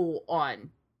 like, full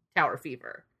on tower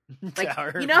fever. Like,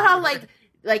 you know how,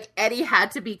 like Eddie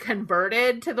had to be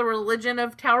converted to the religion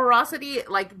of towerosity?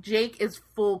 Like, Jake is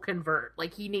full convert.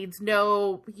 Like, he's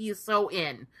so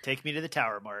in. Take me to the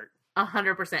Tower Mart.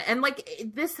 100%. And,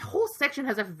 like, this whole section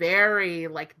has a very,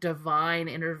 like, divine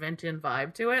intervention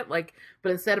vibe to it. Like,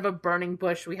 but instead of a burning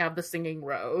bush, we have the singing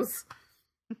rose.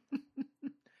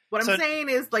 What I'm saying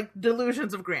is, like,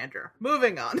 delusions of grandeur.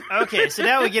 Moving on. Okay, so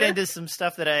now we get into some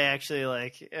stuff that I actually,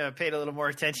 like, paid a little more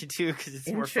attention to because it's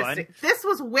more fun. This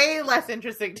was way less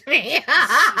interesting to me.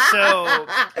 So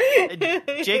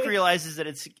Jake realizes that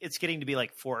it's getting to be,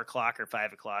 like, 4 o'clock or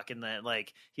 5 o'clock, and that,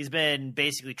 like, he's been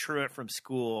basically truant from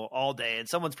school all day, and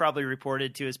someone's probably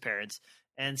reported to his parents,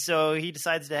 and so he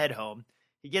decides to head home.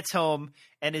 He gets home,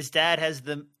 and his dad has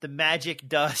the magic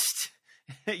dust.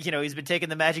 You know, he's been taking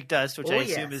the magic dust, which I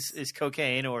assume is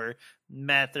cocaine or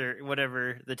meth or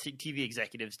whatever the TV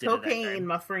executives did. Cocaine,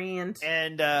 my friend.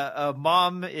 And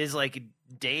mom is like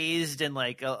dazed and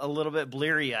like a little bit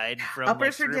bleary eyed from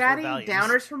uppers like, for daddy,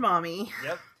 downers for mommy.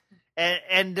 Yep.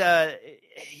 And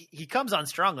he comes on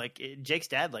strong. Like Jake's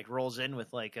dad like rolls in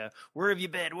with like, "Where have you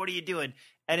been? What are you doing?"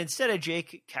 And instead of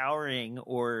Jake cowering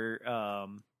or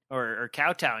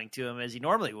kowtowing to him as he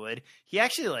normally would, he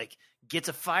actually like gets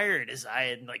a fire in his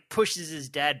eye and like pushes his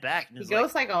dad back. And he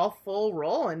goes like all full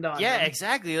Roland on him. Yeah,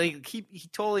 exactly. Like he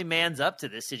totally mans up to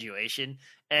this situation,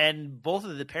 and both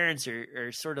of the parents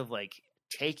are sort of like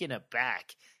taken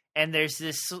aback. And there's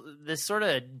this sort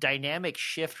of dynamic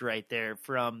shift right there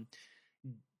from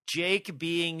Jake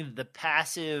being the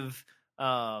passive,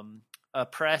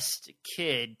 oppressed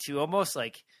kid to almost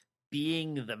like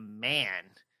being the man.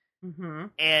 Mm-hmm.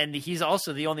 And he's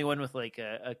also the only one with like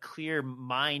a clear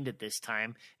mind at this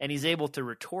time, and he's able to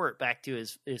retort back to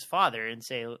his father and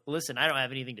say, "Listen, I don't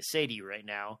have anything to say to you right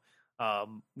now.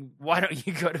 Why don't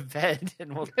you go to bed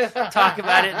and we'll talk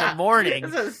about it in the morning?"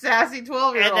 That's a sassy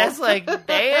 12-year-old. And that's like,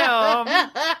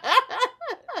 damn.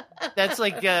 That's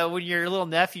like when your little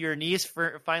nephew or niece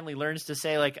finally learns to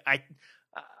say like,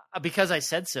 because I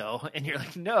said so, and you're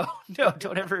like, no,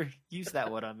 don't ever use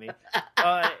that one on me.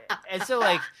 And so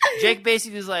like Jake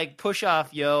basically is like, push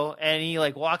off, yo, and he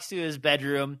like walks to his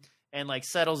bedroom and like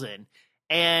settles in.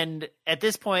 And at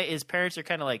this point, his parents are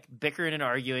kind of like bickering and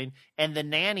arguing, and the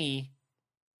nanny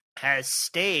has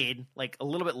stayed like a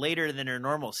little bit later than her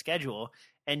normal schedule.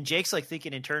 And Jake's like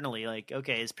thinking internally, like,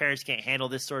 okay, his parents can't handle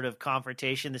this sort of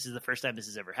confrontation. This is the first time this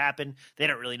has ever happened. They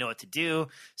don't really know what to do,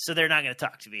 so they're not going to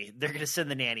talk to me. They're going to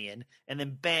send the nanny in. And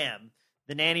then bam,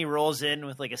 the nanny rolls in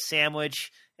with like a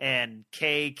sandwich and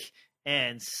cake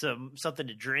and something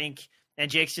to drink. And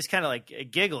Jake's just kind of like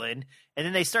giggling. And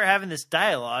then they start having this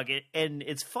dialogue. And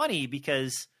it's funny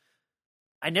because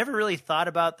I never really thought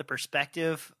about the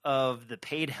perspective of the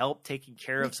paid help taking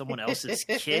care of someone else's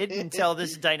kid until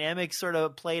this dynamic sort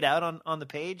of played out on the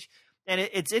page. And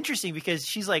it's interesting because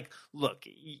she's like, look,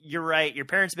 you're right. Your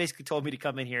parents basically told me to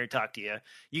come in here and talk to you.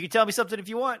 You can tell me something if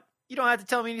you want. You don't have to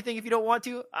tell me anything if you don't want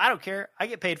to. I don't care. I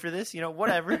get paid for this,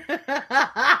 whatever.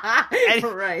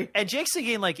 Right. And Jake's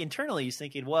thinking like internally, he's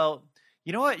thinking, well,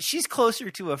 you know what? She's closer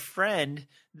to a friend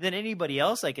than anybody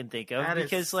else I can think of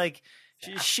because like,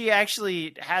 she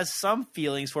actually has some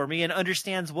feelings for me and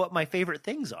understands what my favorite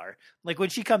things are. Like when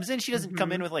she comes in, she doesn't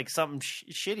come in with like something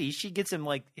shitty. She gets him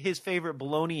like his favorite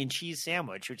bologna and cheese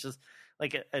sandwich, which is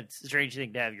like a strange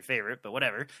thing to have your favorite, but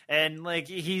whatever. And like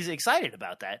he's excited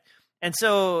about that. And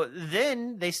so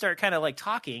then they start kind of like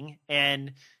talking,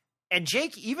 and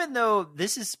Jake, even though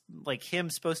this is like him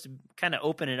supposed to kind of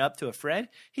open it up to a friend,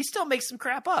 he still makes some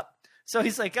crap up. So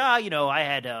he's like, I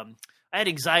had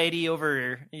anxiety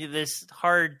over this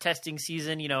hard testing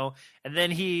season, and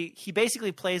then he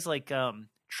basically plays like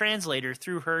translator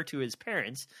through her to his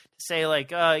parents to say like,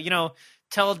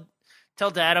 tell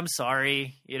dad I'm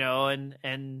sorry, and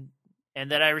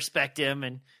that I respect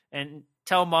him, and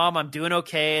tell mom I'm doing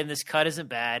okay and this cut isn't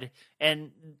bad.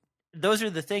 And those are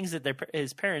the things that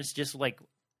his parents just like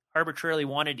arbitrarily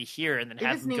wanted to hear and then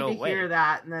have them go away. Hear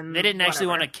that, and then they didn't actually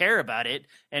want to care about it,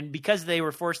 and because they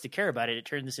were forced to care about it, it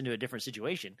turned this into a different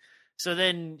situation. So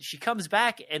then she comes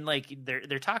back and like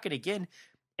they're talking again,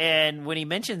 and when he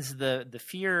mentions the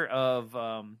fear of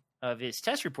his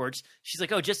test reports, she's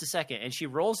like, "Oh, just a second," and she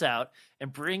rolls out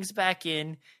and brings back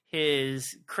in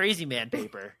his crazy man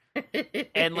paper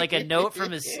and like a note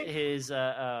from his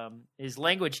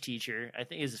language teacher. I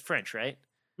think it was French, right?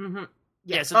 Mm-hmm.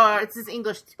 Yeah, so it's his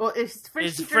English. Well, his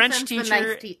French teacher sends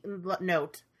the nice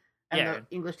note, and the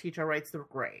English teacher writes the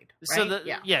grade. Right? So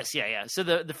yes. So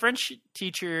the French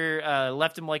teacher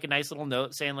left him like a nice little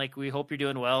note saying like, "We hope you're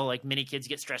doing well. Like many kids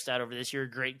get stressed out over this. You're a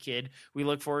great kid. We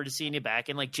look forward to seeing you back."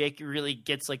 And like Jake really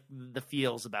gets like the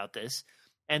feels about this,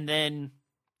 and then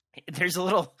there's a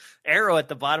little arrow at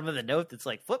the bottom of the note that's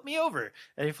like, flip me over.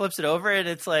 And he flips it over, and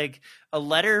it's like a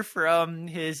letter from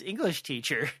his English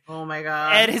teacher. Oh my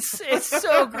God. And it's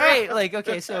so great. Like,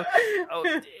 okay, so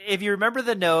if you remember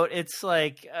the note, it's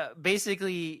like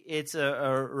basically it's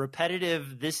a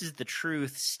repetitive "this is the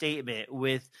truth" statement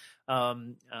with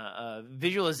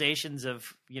visualizations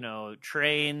of,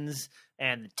 trains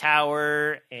and the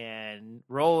tower and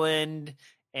Roland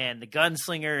and the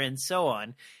gunslinger and so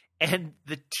on. And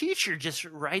the teacher just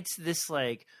writes this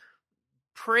like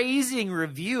praising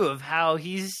review of how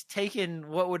he's taken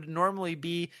what would normally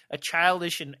be a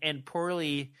childish and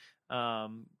poorly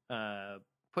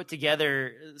put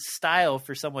together style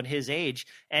for someone his age,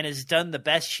 and has done the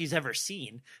best she's ever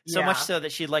seen. So much so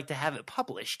that she'd like to have it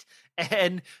published.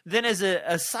 And then as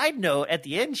a side note at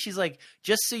the end, she's like,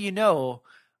 just so you know,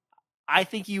 I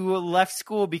think you left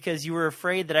school because you were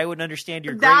afraid that I wouldn't understand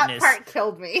your greatness. That part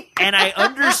killed me. And I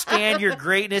understand your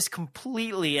greatness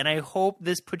completely, and I hope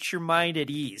this puts your mind at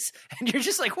ease. And you're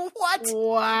just like, what?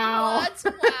 Wow. What?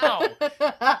 Wow.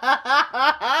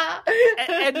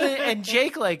 and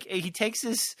Jake, like, he takes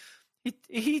his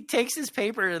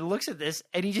paper and looks at this,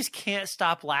 and he just can't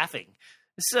stop laughing.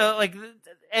 So, like,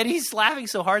 and he's laughing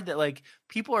so hard that, like,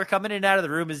 people are coming in and out of the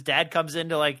room. His dad comes in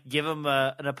to, like, give him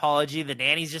an apology. The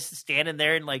nanny's just standing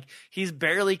there, and, like, he's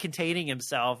barely containing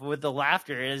himself with the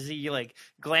laughter as he, like,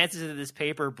 glances at this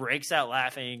paper, breaks out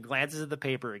laughing, and glances at the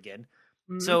paper again.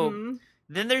 Mm-hmm. So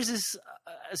then there's this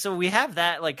so we have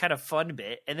that, like, kind of fun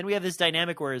bit, and then we have this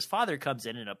dynamic where his father comes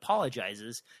in and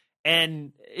apologizes,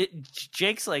 and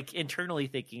Jake's, like, internally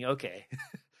thinking, okay,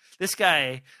 this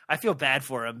guy, I feel bad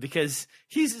for him because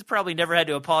he's probably never had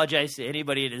to apologize to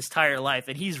anybody in his entire life,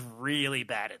 and he's really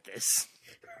bad at this.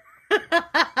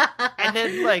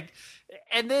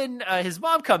 and then his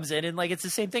mom comes in, and, like, it's the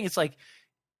same thing. It's like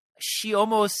she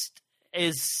almost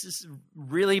is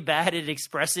really bad at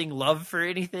expressing love for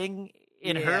anything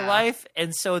in her life,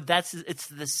 and so it's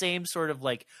the same sort of,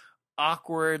 like,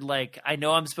 awkward, like, I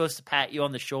know I'm supposed to pat you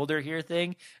on the shoulder here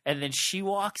thing, and then she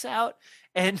walks out,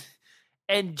 and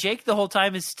Jake the whole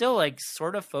time is still, like,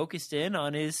 sort of focused in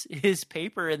on his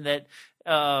paper, and that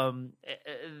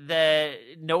that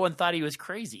no one thought he was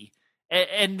crazy,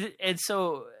 and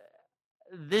so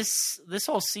this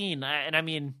whole scene, I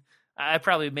mean, I've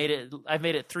made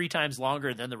it 3 times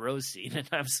longer than the Rose scene, and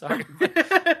I'm sorry,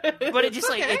 but it just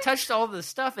like it touched all this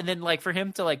stuff, and then, like, for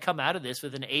him to, like, come out of this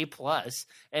with an A+,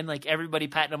 and, like, everybody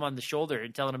patting him on the shoulder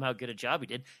and telling him how good a job he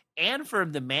did, and for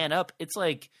him to man up, it's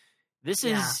like this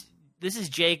is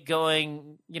Jake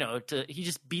going, he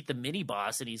just beat the mini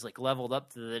boss, and he's, like, leveled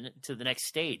up to the next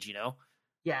stage,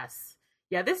 Yes.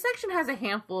 Yeah, this section has a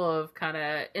handful of kind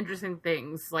of interesting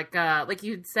things. Like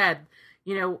you said,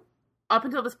 up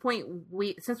until this point,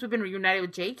 since we've been reunited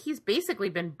with Jake, he's basically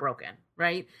been broken,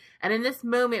 right? And in this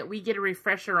moment, we get a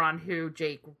refresher on who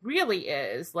Jake really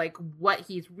is, like, what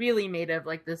he's really made of,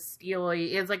 like, this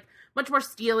steely, is, like, much more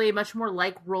steely, much more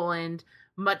like Roland,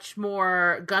 much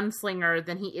more gunslinger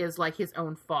than he is like his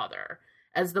own father.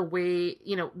 As the way,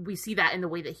 we see that in the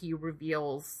way that he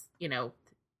reveals, the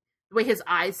way his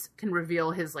eyes can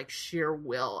reveal his, like, sheer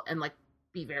will and, like,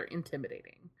 be very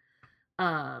intimidating.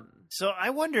 So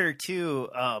I wonder too,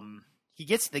 he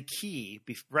gets the key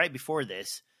right before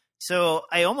this. So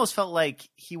I almost felt like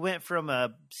he went from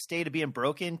a state of being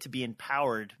broken to being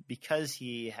empowered because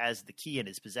he has the key in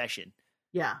his possession.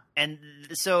 Yeah. And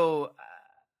so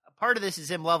part of this is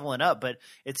him leveling up, but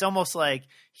it's almost like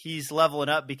he's leveling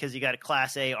up because he got a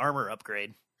Class A armor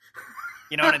upgrade.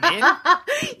 You know what I mean?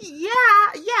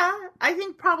 Yeah. I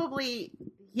think probably,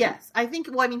 yes. I think,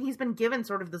 he's been given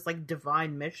sort of this, like,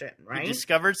 divine mission, right? He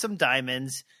discovered some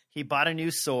diamonds. He bought a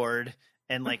new sword,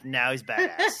 and, like, now he's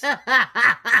badass.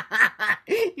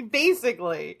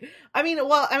 Basically.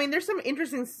 There's some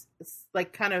interesting,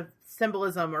 like, kind of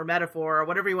symbolism or metaphor or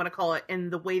whatever you want to call it in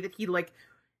the way that he, like,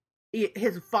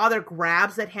 his father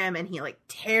grabs at him and he, like,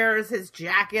 tears his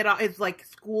jacket off, his, like,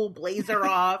 school blazer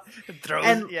off. Just throws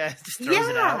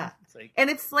it out. It's like... And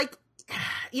it's like,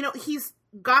 he's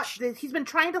been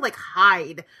trying to, like,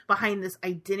 hide behind this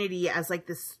identity as, like,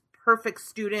 this perfect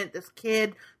student, this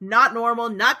kid, not normal,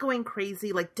 not going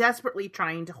crazy, like, desperately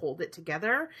trying to hold it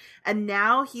together. And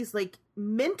now he's, like,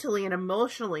 mentally and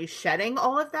emotionally shedding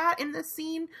all of that in this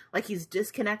scene. Like, he's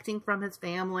disconnecting from his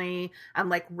family and,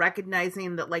 like,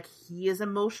 recognizing that, like, he is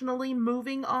emotionally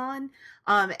moving on,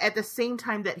 at the same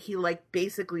time that he, like,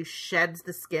 basically sheds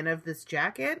the skin of this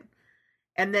jacket.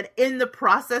 And then in the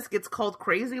process gets called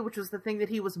crazy, which was the thing that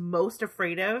he was most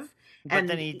afraid of. But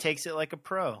then he takes it like a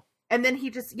pro. And then he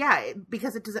just,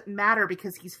 because it doesn't matter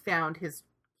because he's found his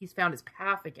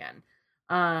path again.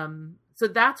 So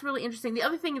that's really interesting. The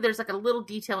other thing, there's like a little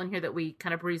detail in here that we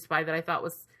kind of breezed by that I thought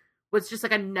was just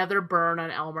like another burn on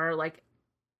Elmer. Like,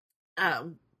 I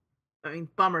mean,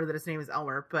 bummer that his name is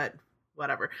Elmer, but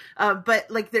whatever. But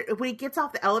like when he gets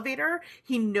off the elevator,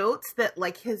 he notes that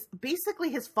like his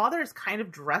father is kind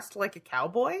of dressed like a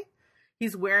cowboy.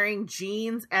 He's wearing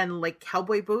jeans and like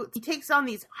cowboy boots. He takes on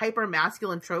these hyper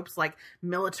masculine tropes like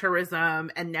militarism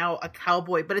and now a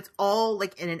cowboy, but it's all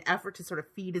like in an effort to sort of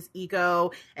feed his ego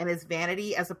and his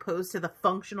vanity, as opposed to the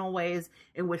functional ways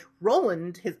in which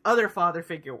Roland, his other father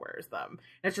figure, wears them.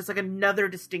 And it's just like another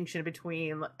distinction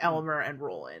between Elmer and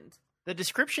Roland. The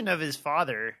description of his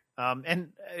father,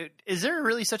 is there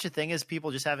really such a thing as people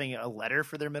just having a letter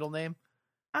for their middle name?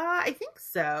 I think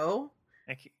so.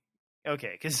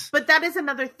 Okay, but that is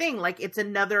another thing. Like it's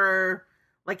another,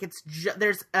 like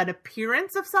there's an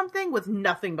appearance of something with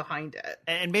nothing behind it.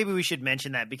 And maybe we should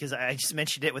mention that because I just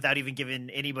mentioned it without even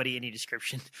giving anybody any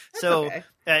description. That's so okay.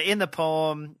 In the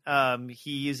poem,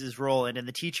 he uses Roland, and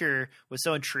the teacher was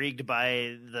so intrigued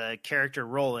by the character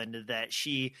Roland that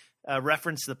she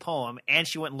referenced the poem, and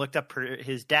she went and looked up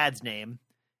his dad's name.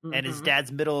 And his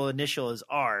dad's middle initial is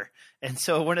R. And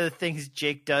so one of the things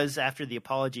Jake does after the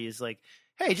apology is like,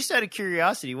 hey, just out of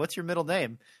curiosity, what's your middle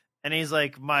name? And he's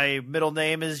like, my middle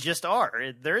name is just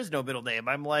R. There is no middle name.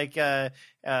 I'm like, Harry,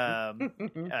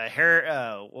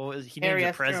 what was he named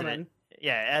the president? Truman.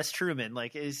 Yeah, S. Truman.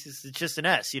 Like, it's just an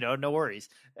S, no worries.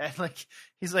 And like,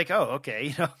 he's like, oh,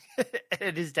 okay,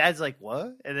 and his dad's like,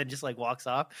 what? And then just like walks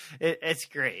off. It's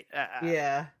great.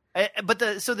 Yeah. But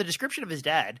the description of his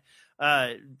dad,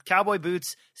 cowboy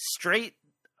boots, straight,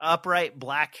 upright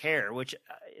black hair, which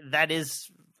that is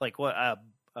like what, a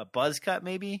buzz cut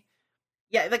maybe?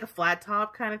 Yeah, like a flat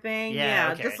top kind of thing.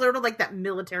 Yeah, okay. Just sort of like that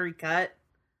military cut.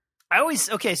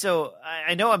 So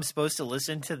I know I'm supposed to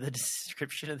listen to the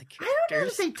description of the characters. I don't know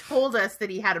if they told us that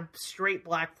he had a straight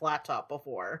black flat top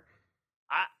before.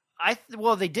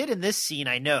 Well, they did in this scene,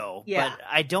 I know, yeah. But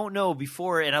I don't know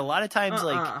before. And a lot of times,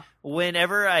 like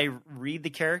whenever I read the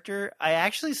character, I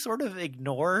actually sort of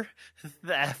ignore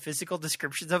the physical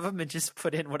descriptions of him and just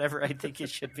put in whatever I think it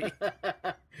should be. Well,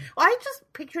 I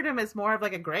just pictured him as more of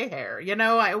like a gray hair,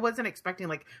 I wasn't expecting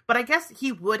but I guess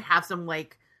he would have some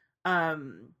like,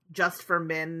 just for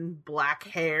men black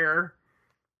hair.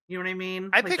 You know what I mean?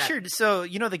 I pictured, that. So,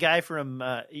 the guy from,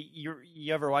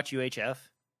 you ever watch UHF?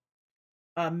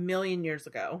 A million years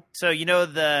ago. So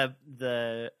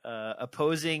the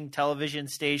opposing television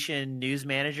station news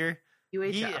manager.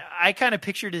 I kind of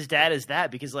pictured his dad as that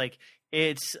because like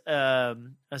it's a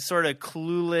sort of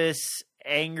clueless,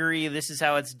 angry. This is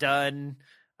how it's done.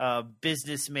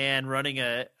 Businessman running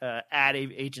a ad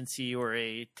agency or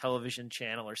a television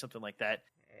channel or something like that.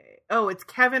 Oh, it's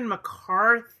Kevin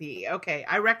McCarthy. Okay,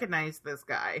 I recognize this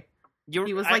guy.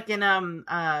 He was like in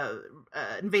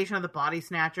Invasion of the Body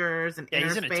Snatchers and Inner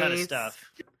he's in Space. A ton of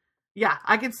stuff. Yeah,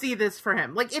 I can see this for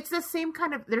him. Like it's the same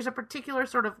kind of. There's a particular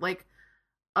sort of like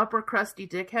upper crusty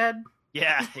dickhead.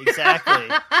 Yeah, exactly.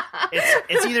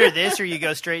 it's either this or you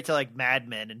go straight to like Mad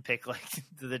Men and pick like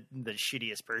the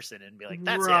shittiest person and be like,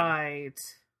 that's right.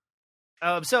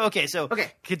 Him. So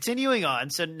continuing on.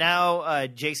 So now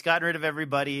Jake's gotten rid of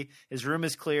everybody. His room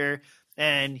is clear.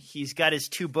 And he's got his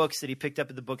 2 books that he picked up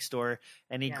at the bookstore,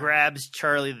 and he grabs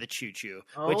Charlie the Choo-Choo,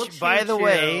 which, by the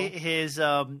way, his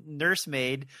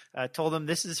nursemaid told him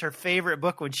this is her favorite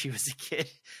book when she was a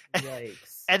kid.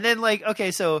 Yikes. And then,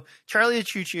 so Charlie the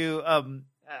Choo-Choo, I'm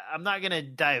not going to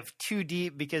dive too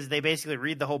deep because they basically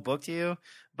read the whole book to you,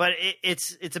 but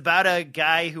it's about a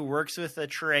guy who works with a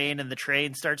train, and the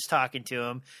train starts talking to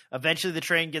him. Eventually, the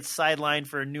train gets sidelined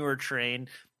for a newer train.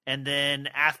 And then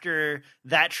after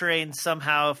that train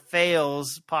somehow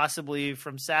fails, possibly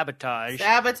from sabotage.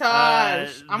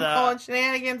 I'm calling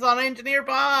shenanigans on Engineer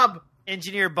Bob.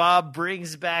 Engineer Bob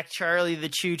brings back Charlie the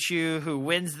Choo-Choo, who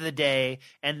wins the day,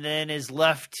 and then is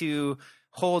left to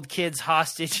hold kids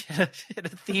hostage in a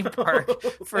theme park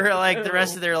for like the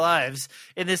rest of their lives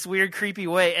in this weird, creepy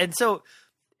way. And so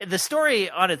the story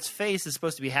on its face is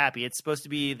supposed to be happy. It's supposed to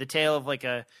be the tale of like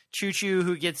a choo-choo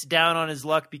who gets down on his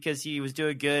luck because he was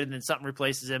doing good and then something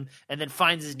replaces him and then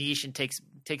finds his niche and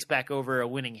takes back over a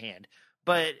winning hand.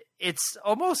 But it's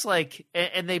almost like,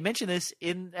 and they mention this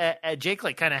in Jake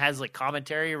like kind of has like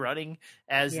commentary running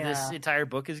as this entire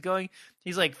book is going.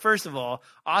 He's like, first of all,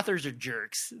 authors are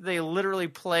jerks. They literally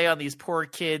play on these poor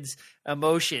kids'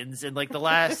 emotions. And like the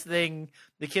last thing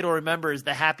the kid will remember is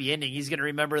the happy ending. He's going to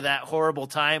remember that horrible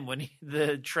time when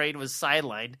the train was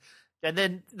sidelined. And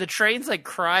then the train's like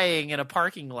crying in a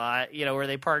parking lot, where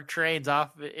they park trains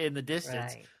off in the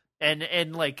distance. Right.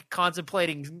 and like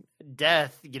contemplating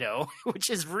death, which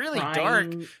is really dark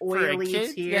Crying, for a oily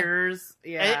kid. tears.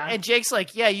 Yeah. And Jake's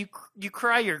like, yeah, you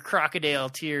cry your crocodile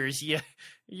tears. It's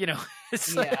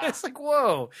it's like,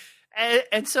 whoa.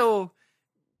 And so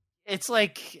it's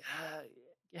like,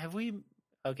 have we?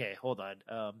 Okay, hold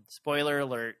on. Spoiler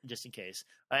alert, just in case.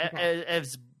 Okay.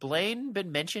 Has Blaine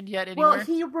been mentioned yet anywhere? Well,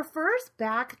 he refers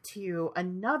back to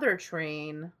another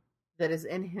train that is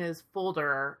in his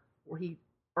folder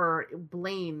or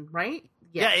Blaine, right?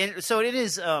 Yes. Yeah, and so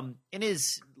in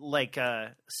his like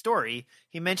story,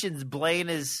 he mentions Blaine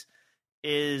is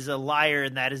a liar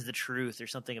and that is the truth or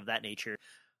something of that nature.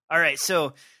 All right,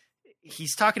 so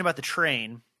he's talking about the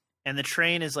train, and the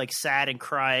train is like sad and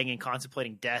crying and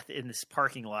contemplating death in this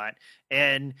parking lot.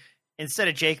 And instead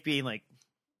of Jake being like,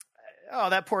 oh,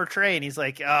 that poor train, he's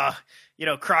like, oh,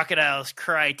 crocodiles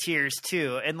cry tears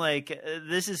too. And like,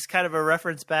 this is kind of a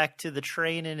reference back to the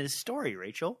train in his story,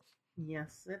 Rachel.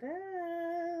 Yes, it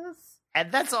is.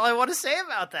 And that's all I want to say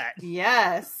about that.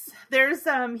 Yes. There's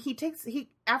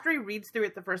after he reads through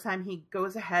it the first time, he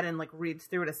goes ahead and like reads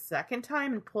through it a second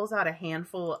time and pulls out a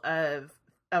handful of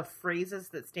phrases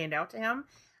that stand out to him.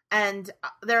 And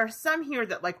there are some here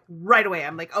that like right away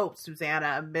I'm like, oh,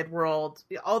 Susanna, Midworld,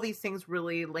 all these things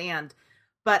really land.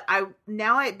 But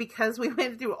because we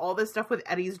went through all this stuff with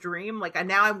Eddie's dream, like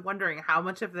I'm wondering how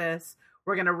much of this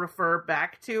we're going to refer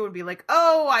back to and be like,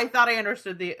 oh, I thought I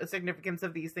understood the significance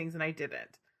of these things and I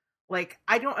didn't. Like,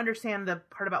 I don't understand the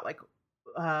part about like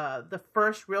the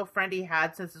first real friend he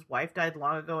had since his wife died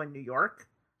long ago in New York.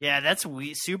 Yeah, that's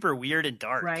super weird and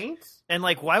dark. Right? And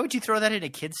like, why would you throw that in a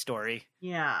kid's story?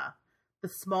 Yeah. The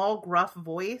small, gruff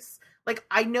voice. Like,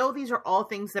 I know these are all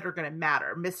things that are going to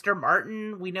matter. Mr.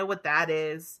 Martin, we know what that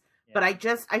is. Yeah. But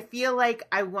I feel like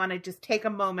I want to just take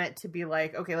a moment to be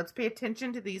like, okay, let's pay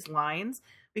attention to these lines.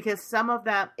 Because some of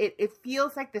them, it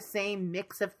feels like the same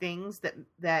mix of things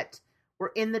that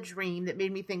were in the dream that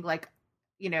made me think like,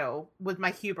 with my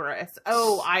hubris,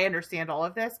 oh, I understand all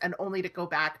of this. And only to go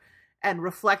back and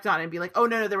reflect on it and be like, oh,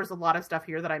 no, there was a lot of stuff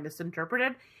here that I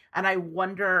misinterpreted. And I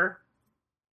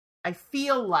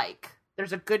feel like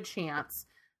there's a good chance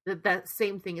that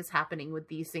same thing is happening with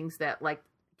these things, that like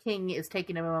King is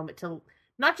taking a moment to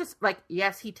not just like,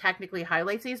 yes, he technically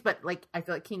highlights these, but like, I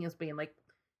feel like King is being like,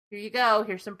 here you go,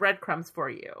 here's some breadcrumbs for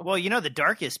you. Well, the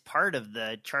darkest part of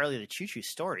the Charlie the Choo Choo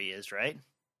story is, right?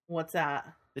 What's that?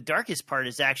 The darkest part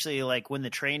is actually like when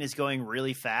the train is going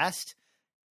really fast.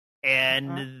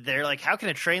 And they're like, how can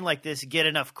a train like this get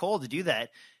enough coal to do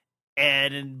that?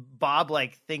 And Bob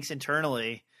like thinks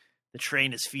internally, the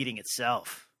train is feeding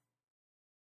itself.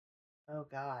 Oh,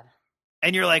 God.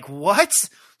 And you're like, what?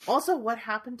 Also, what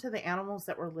happened to the animals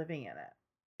that were living in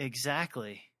it?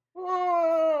 Exactly.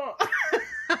 Oh.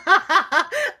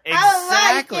 Exactly.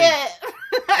 I like it.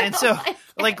 And so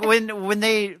like when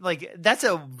they like, that's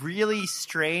a really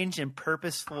strange and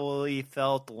purposefully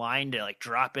felt line to like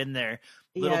drop in there.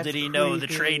 Little did he know the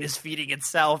train is feeding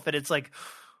itself, and it's like,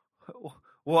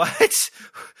 what?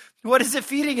 What is it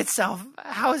feeding itself?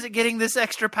 How is it getting this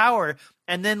extra power?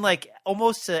 And then like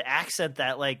almost to accent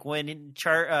that, like when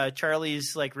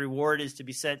Charlie's like reward is to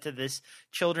be sent to this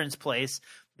children's place,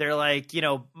 they're like,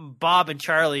 Bob and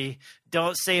Charlie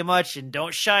don't say much and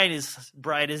don't shine as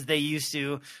bright as they used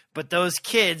to, but those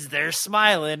kids, they're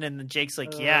smiling. And Jake's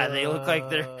like, yeah, they look like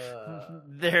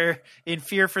they're in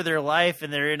fear for their life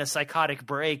and they're in a psychotic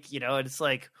break, and it's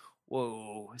like,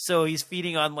 whoa. So he's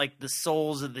feeding on like the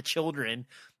souls of the children.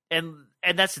 And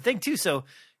that's the thing too. So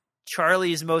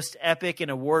Charlie's most epic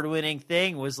and award-winning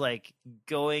thing was like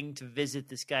going to visit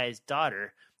this guy's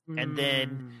daughter. And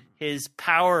then his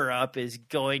power up is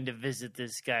going to visit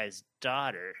this guy's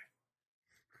daughter.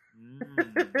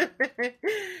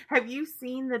 Have you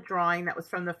seen the drawing that was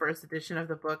from the first edition of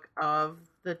the book of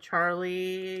the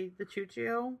Charlie the Choo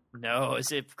Choo? No,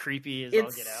 is it creepy as all get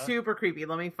out? It's super creepy.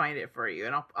 Let me find it for you,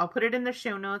 and I'll put it in the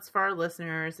show notes for our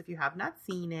listeners if you have not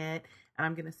seen it. And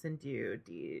I'm gonna send you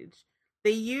Deej.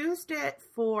 They used it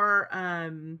for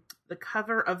the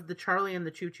cover of the Charlie and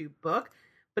the Choo Choo book,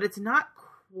 but it's not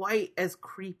quite as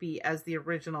creepy as the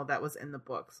original that was in the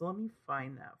book. So let me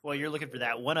find that. Well, you're looking for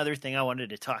that. One other thing I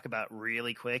wanted to talk about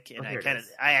really quick, and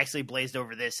I actually blazed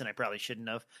over this, and I probably shouldn't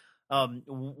have.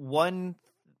 One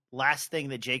last thing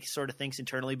that Jake sort of thinks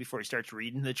internally before he starts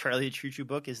reading the Charlie the Choo Choo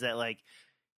book is that like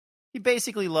he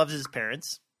basically loves his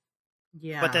parents,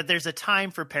 but that there's a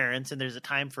time for parents and there's a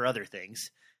time for other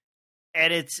things.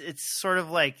 And it's sort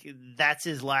of like that's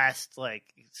his last like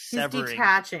severing. He's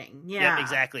detaching. Yeah. Yep,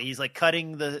 exactly. He's like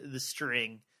cutting the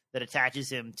string that attaches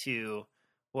him to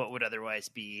what would otherwise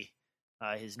be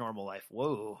his normal life.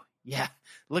 Whoa. Yeah.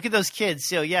 Look at those kids.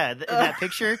 So yeah, in that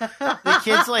picture, the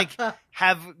kids like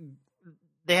have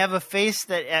a face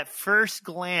that at first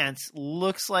glance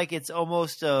looks like it's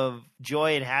almost of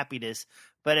joy and happiness.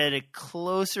 But at a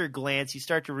closer glance, you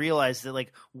start to realize that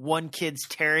like one kid's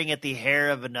tearing at the hair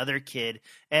of another kid,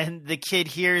 and the kid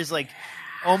here is like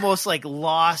almost like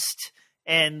lost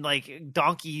and like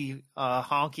donkey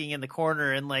honking in the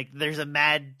corner, and like there's a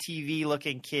Mad TV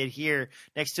looking kid here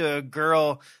next to a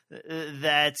girl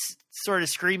that's sort of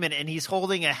screaming, and he's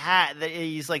holding a hat that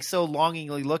he's like so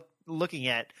longingly looking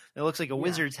at. It looks like a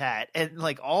wizard's hat, and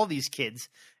like all these kids,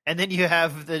 and then you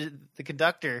have the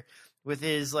conductor with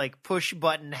his like push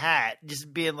button hat,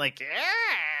 just being like,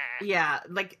 ah! Yeah,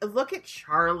 like look at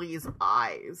Charlie's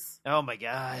eyes. Oh my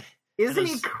god, isn't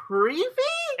he creepy?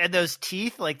 And those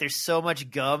teeth, like there's so much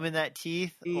gum in that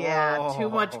teeth. Yeah, too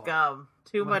much gum.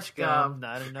 Too much gum.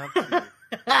 Not enough.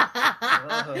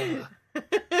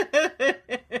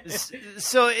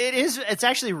 So it's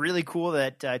actually really cool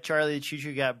that Charlie the Choo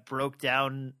Choo got broke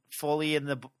down fully in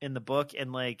the book,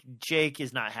 and like Jake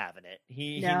is not having it.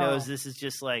 He knows this is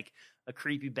just like a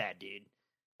creepy bad dude.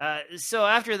 So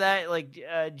after that, like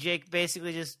Jake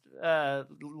basically just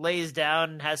lays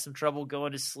down and has some trouble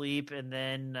going to sleep, and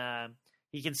then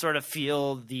he can sort of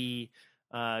feel the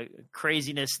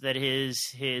craziness that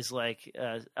his like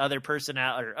other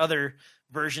personality or other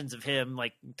versions of him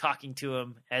like talking to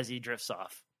him as he drifts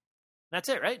off. That's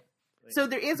it, right? So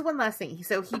there is one last thing.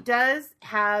 So he does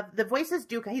have the voices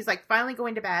do. He's like finally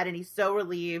going to bed, and he's so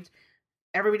relieved.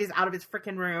 Everybody's out of his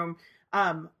freaking room.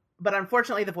 But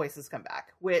unfortunately, the voices come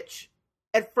back. Which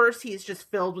at first he's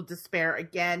just filled with despair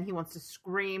again. He wants to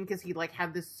scream because he like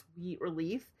had this sweet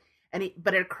relief,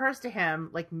 but it occurs to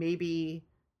him like maybe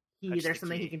there's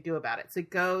something he can do about it. So he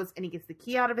goes and he gets the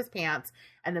key out of his pants,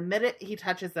 and the minute he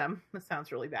touches them, this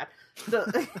sounds really bad.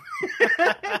 The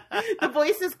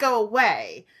voices go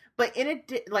away. But and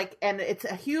it's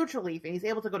a huge relief, and he's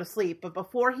able to go to sleep. But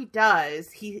before he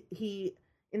does, he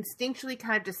instinctually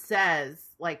kind of just says,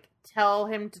 like, tell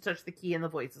him to touch the key, and the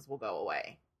voices will go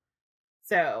away.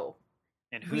 So,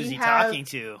 and who's he talking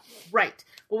to? Right.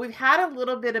 Well, we've had a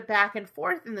little bit of back and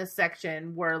forth in this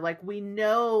section where, like, we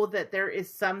know that there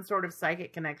is some sort of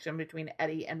psychic connection between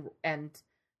Eddie and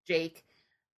Jake,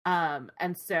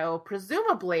 and so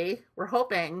presumably we're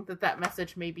hoping that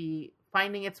message may be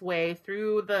finding its way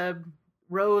through the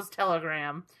Rose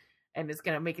telegram and is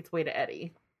going to make its way to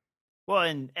Eddie. Well,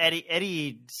 and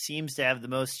Eddie seems to have the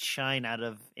most shine out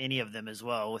of any of them as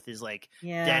well, with his like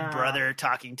dead brother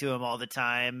talking to him all the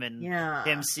time, and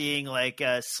him seeing like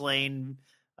slain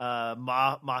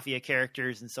mafia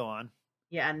characters and so on.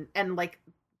 Yeah, and like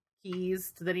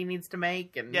keys that he needs to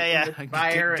make, and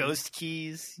fire, ghost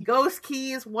keys,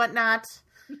 whatnot.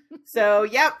 So,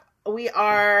 yep. We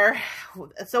are.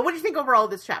 So, what do you think overall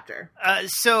of this chapter?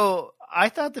 So, I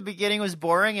thought the beginning was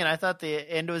boring, and I thought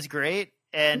the end was great.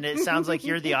 And it sounds like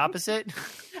you're the opposite. I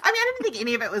mean, I didn't think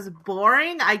any of it was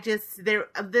boring. I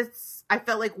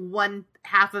felt like one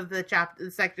half of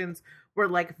the sections were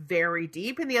like very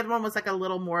deep, and the other one was like a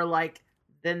little more like,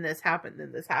 then this happened.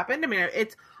 I mean,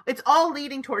 it's all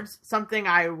leading towards something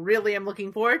I really am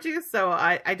looking forward to. So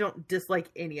I don't dislike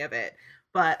any of it.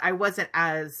 But I wasn't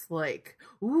as like,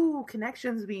 ooh,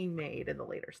 connections being made in the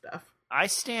later stuff. I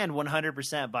stand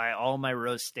 100% by all my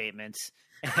Rose statements.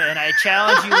 And I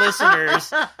challenge you listeners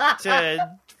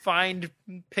to find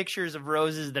pictures of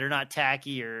roses that are not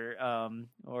tacky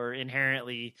or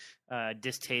inherently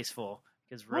distasteful.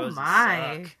 Because roses suck.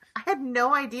 I had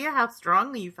no idea how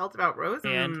strongly you felt about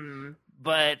roses.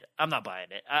 But I'm not buying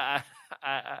it. I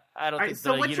don't think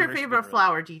so. What's your favorite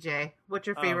flower, DJ? What's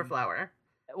your favorite flower?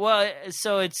 Well,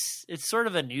 so it's sort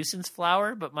of a nuisance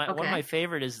flower, but one of my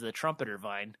favorite is the trumpeter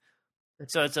vine.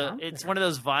 So it's one of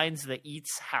those vines that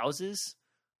eats houses.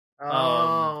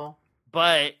 Oh,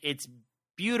 but it's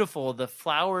beautiful. The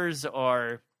flowers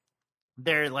they're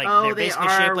basically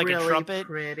shaped like really a trumpet.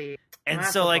 Pretty. And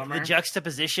so like the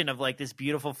juxtaposition of like this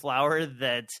beautiful flower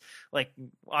that's like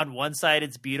on one side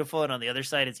it's beautiful and on the other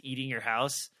side it's eating your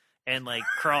house and like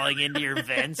crawling into your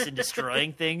vents and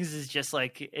destroying things is just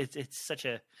like it's such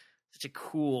a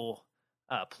cool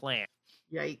plant.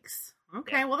 Yikes.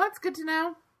 Okay, well that's good to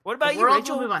know. What about you,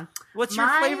 Rachel? We'll move on. What's your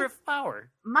favorite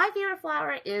flower? My favorite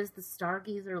flower is the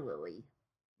stargazer lily.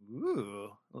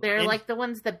 Ooh. They're like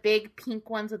the big pink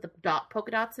ones with the polka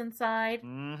dots inside.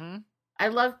 Mm-hmm. I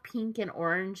love pink and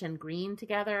orange and green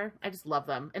together. I just love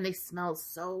them. And they smell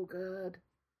so good.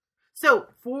 So,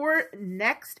 for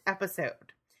next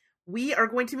episode, we are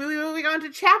going to be moving on to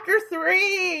chapter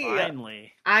 3.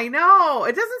 Finally. I know.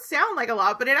 It doesn't sound like a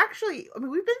lot, but it actually, I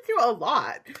mean, we've been through a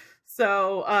lot.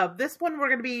 So this one we're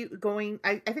going to be going.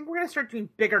 I think we're going to start doing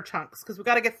bigger chunks because we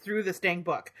got to get through this dang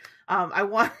book. I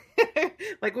want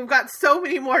like we've got so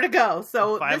many more to go.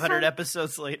 So 500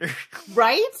 episodes later,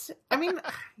 right? I mean,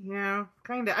 yeah,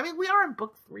 kind of. I mean, we are in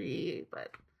book 3,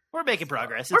 but we're making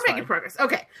progress. We're making progress.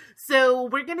 Okay, so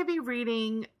we're going to be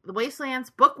reading The Wastelands,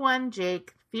 Book 1,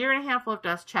 Jake, Fear and a Handful of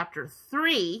Dust, Chapter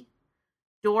 3,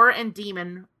 Door and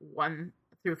Demon 1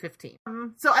 through 15.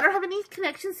 So I don't have any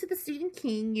connections to the Stephen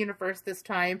King universe this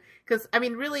time because I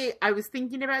mean, really, I was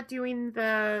thinking about doing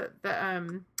the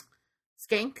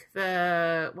Skank.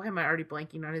 Why am I already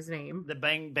blanking on his name? The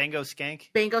Bango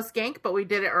Skank. Bango Skank, but we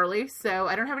did it early, so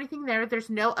I don't have anything there.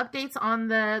 There's no updates on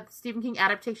the Stephen King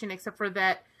adaptation except for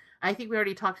that. I think we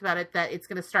already talked about it. That it's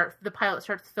going to start. The pilot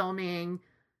starts filming.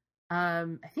 I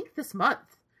think this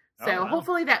month. So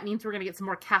hopefully that means we're going to get some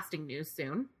more casting news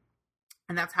soon.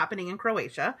 And that's happening in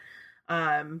Croatia.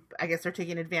 I guess they're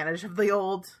taking advantage of the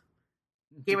old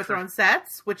Game of Thrones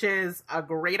sets, which is a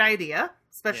great idea,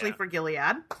 especially for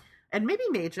Gilead. And maybe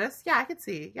Magus. Yeah, I could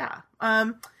see. Yeah.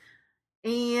 And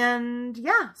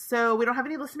yeah, so we don't have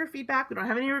any listener feedback. We don't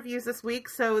have any reviews this week.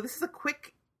 So this is a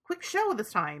quick show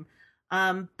this time.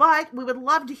 But we would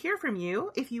love to hear from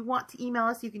you. If you want to email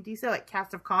us, you can do so at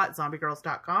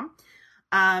castofcaw@zombiegirls.com.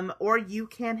 Or you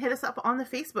can hit us up on the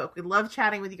Facebook. We love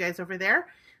chatting with you guys over there.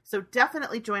 So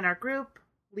definitely join our group.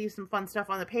 Leave some fun stuff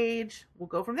on the page. We'll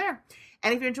go from there.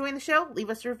 And if you're enjoying the show, leave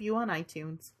us a review on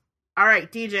iTunes. All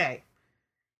right, DJ.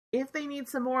 If they need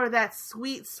some more of that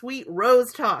sweet, sweet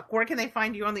Rose talk, where can they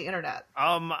find you on the internet?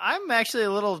 I'm actually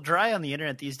a little dry on the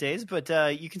internet these days, but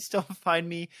you can still find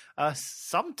me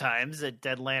sometimes at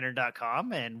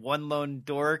deadlantern.com and One Lone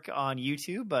Dork on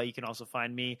YouTube. You can also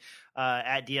find me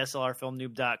at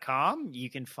dslrfilmnoob.com. You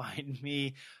can find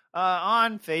me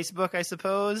on Facebook, I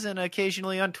suppose, and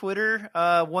occasionally on Twitter.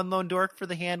 One Lone Dork for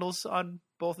the handles on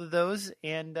both of those.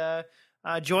 And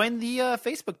join the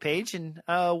Facebook page, and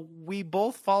we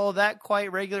both follow that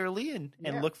quite regularly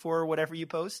and look for whatever you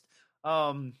post.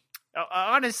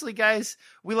 Honestly, guys,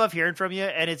 we love hearing from you,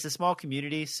 and it's a small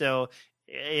community, so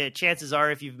chances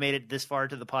are if you've made it this far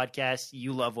to the podcast,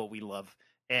 you love what we love,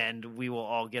 and we will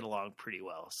all get along pretty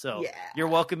well. So you're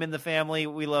welcome in the family.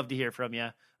 We love to hear from you.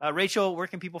 Rachel, where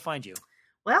can people find you?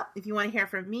 Well, if you want to hear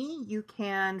from me, you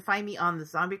can find me on the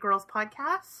Zombie Girls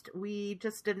podcast. We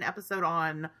just did an episode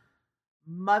on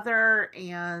Mother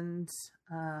and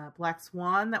Black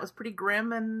Swan that was pretty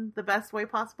grim in the best way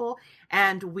possible,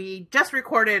 and we just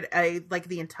recorded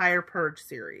the entire Purge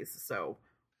series. So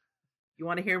you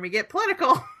want to hear me get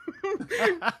political?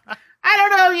 I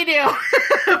don't know if you do,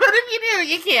 but if you do,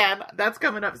 you can. That's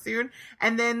coming up soon.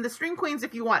 And then the Stream Queens,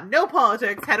 if you want no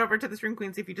politics, head over to the Stream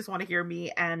Queens if you just want to hear me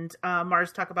and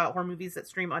Mars talk about horror movies that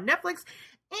stream on Netflix.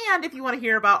 And if you want to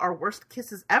hear about our worst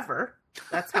kisses ever,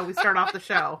 that's how we start off the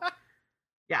show.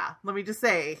 Yeah, let me just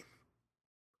say,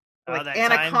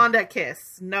 anaconda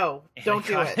kiss. No, don't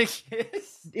do it. Kiss?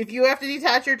 If you have to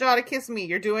detach your jaw to kiss me,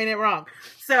 you're doing it wrong.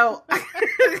 So,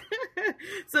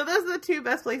 so those are the two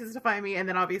best places to find me. And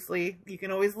then obviously you can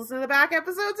always listen to the back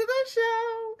episodes of the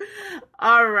show.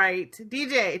 All right,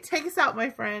 DJ, take us out, my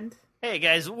friend. Hey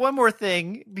guys, one more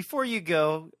thing before you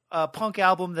go. A punk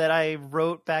album that I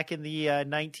wrote back in the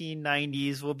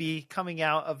 1990s will be coming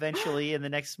out eventually in the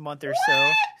next month or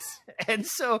so. And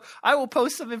so I will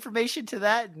post some information to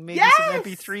that and maybe some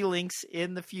MP3 links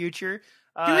in the future.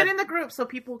 Do it in the group so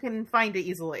people can find it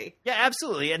easily. Yeah,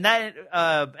 absolutely. And that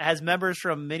has members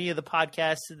from many of the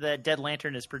podcasts that Dead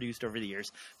Lantern has produced over the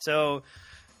years. So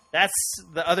that's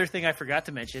the other thing I forgot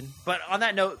to mention. But on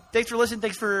that note, thanks for listening.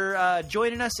 Thanks for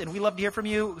joining us. And we love to hear from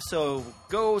you. So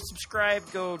go subscribe,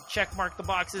 go check mark the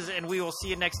boxes, and we will see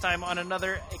you next time on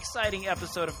another exciting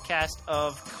episode of Cast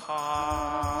of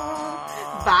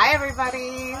Caw. Bye,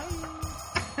 everybody. Bye.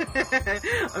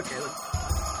 Okay, let's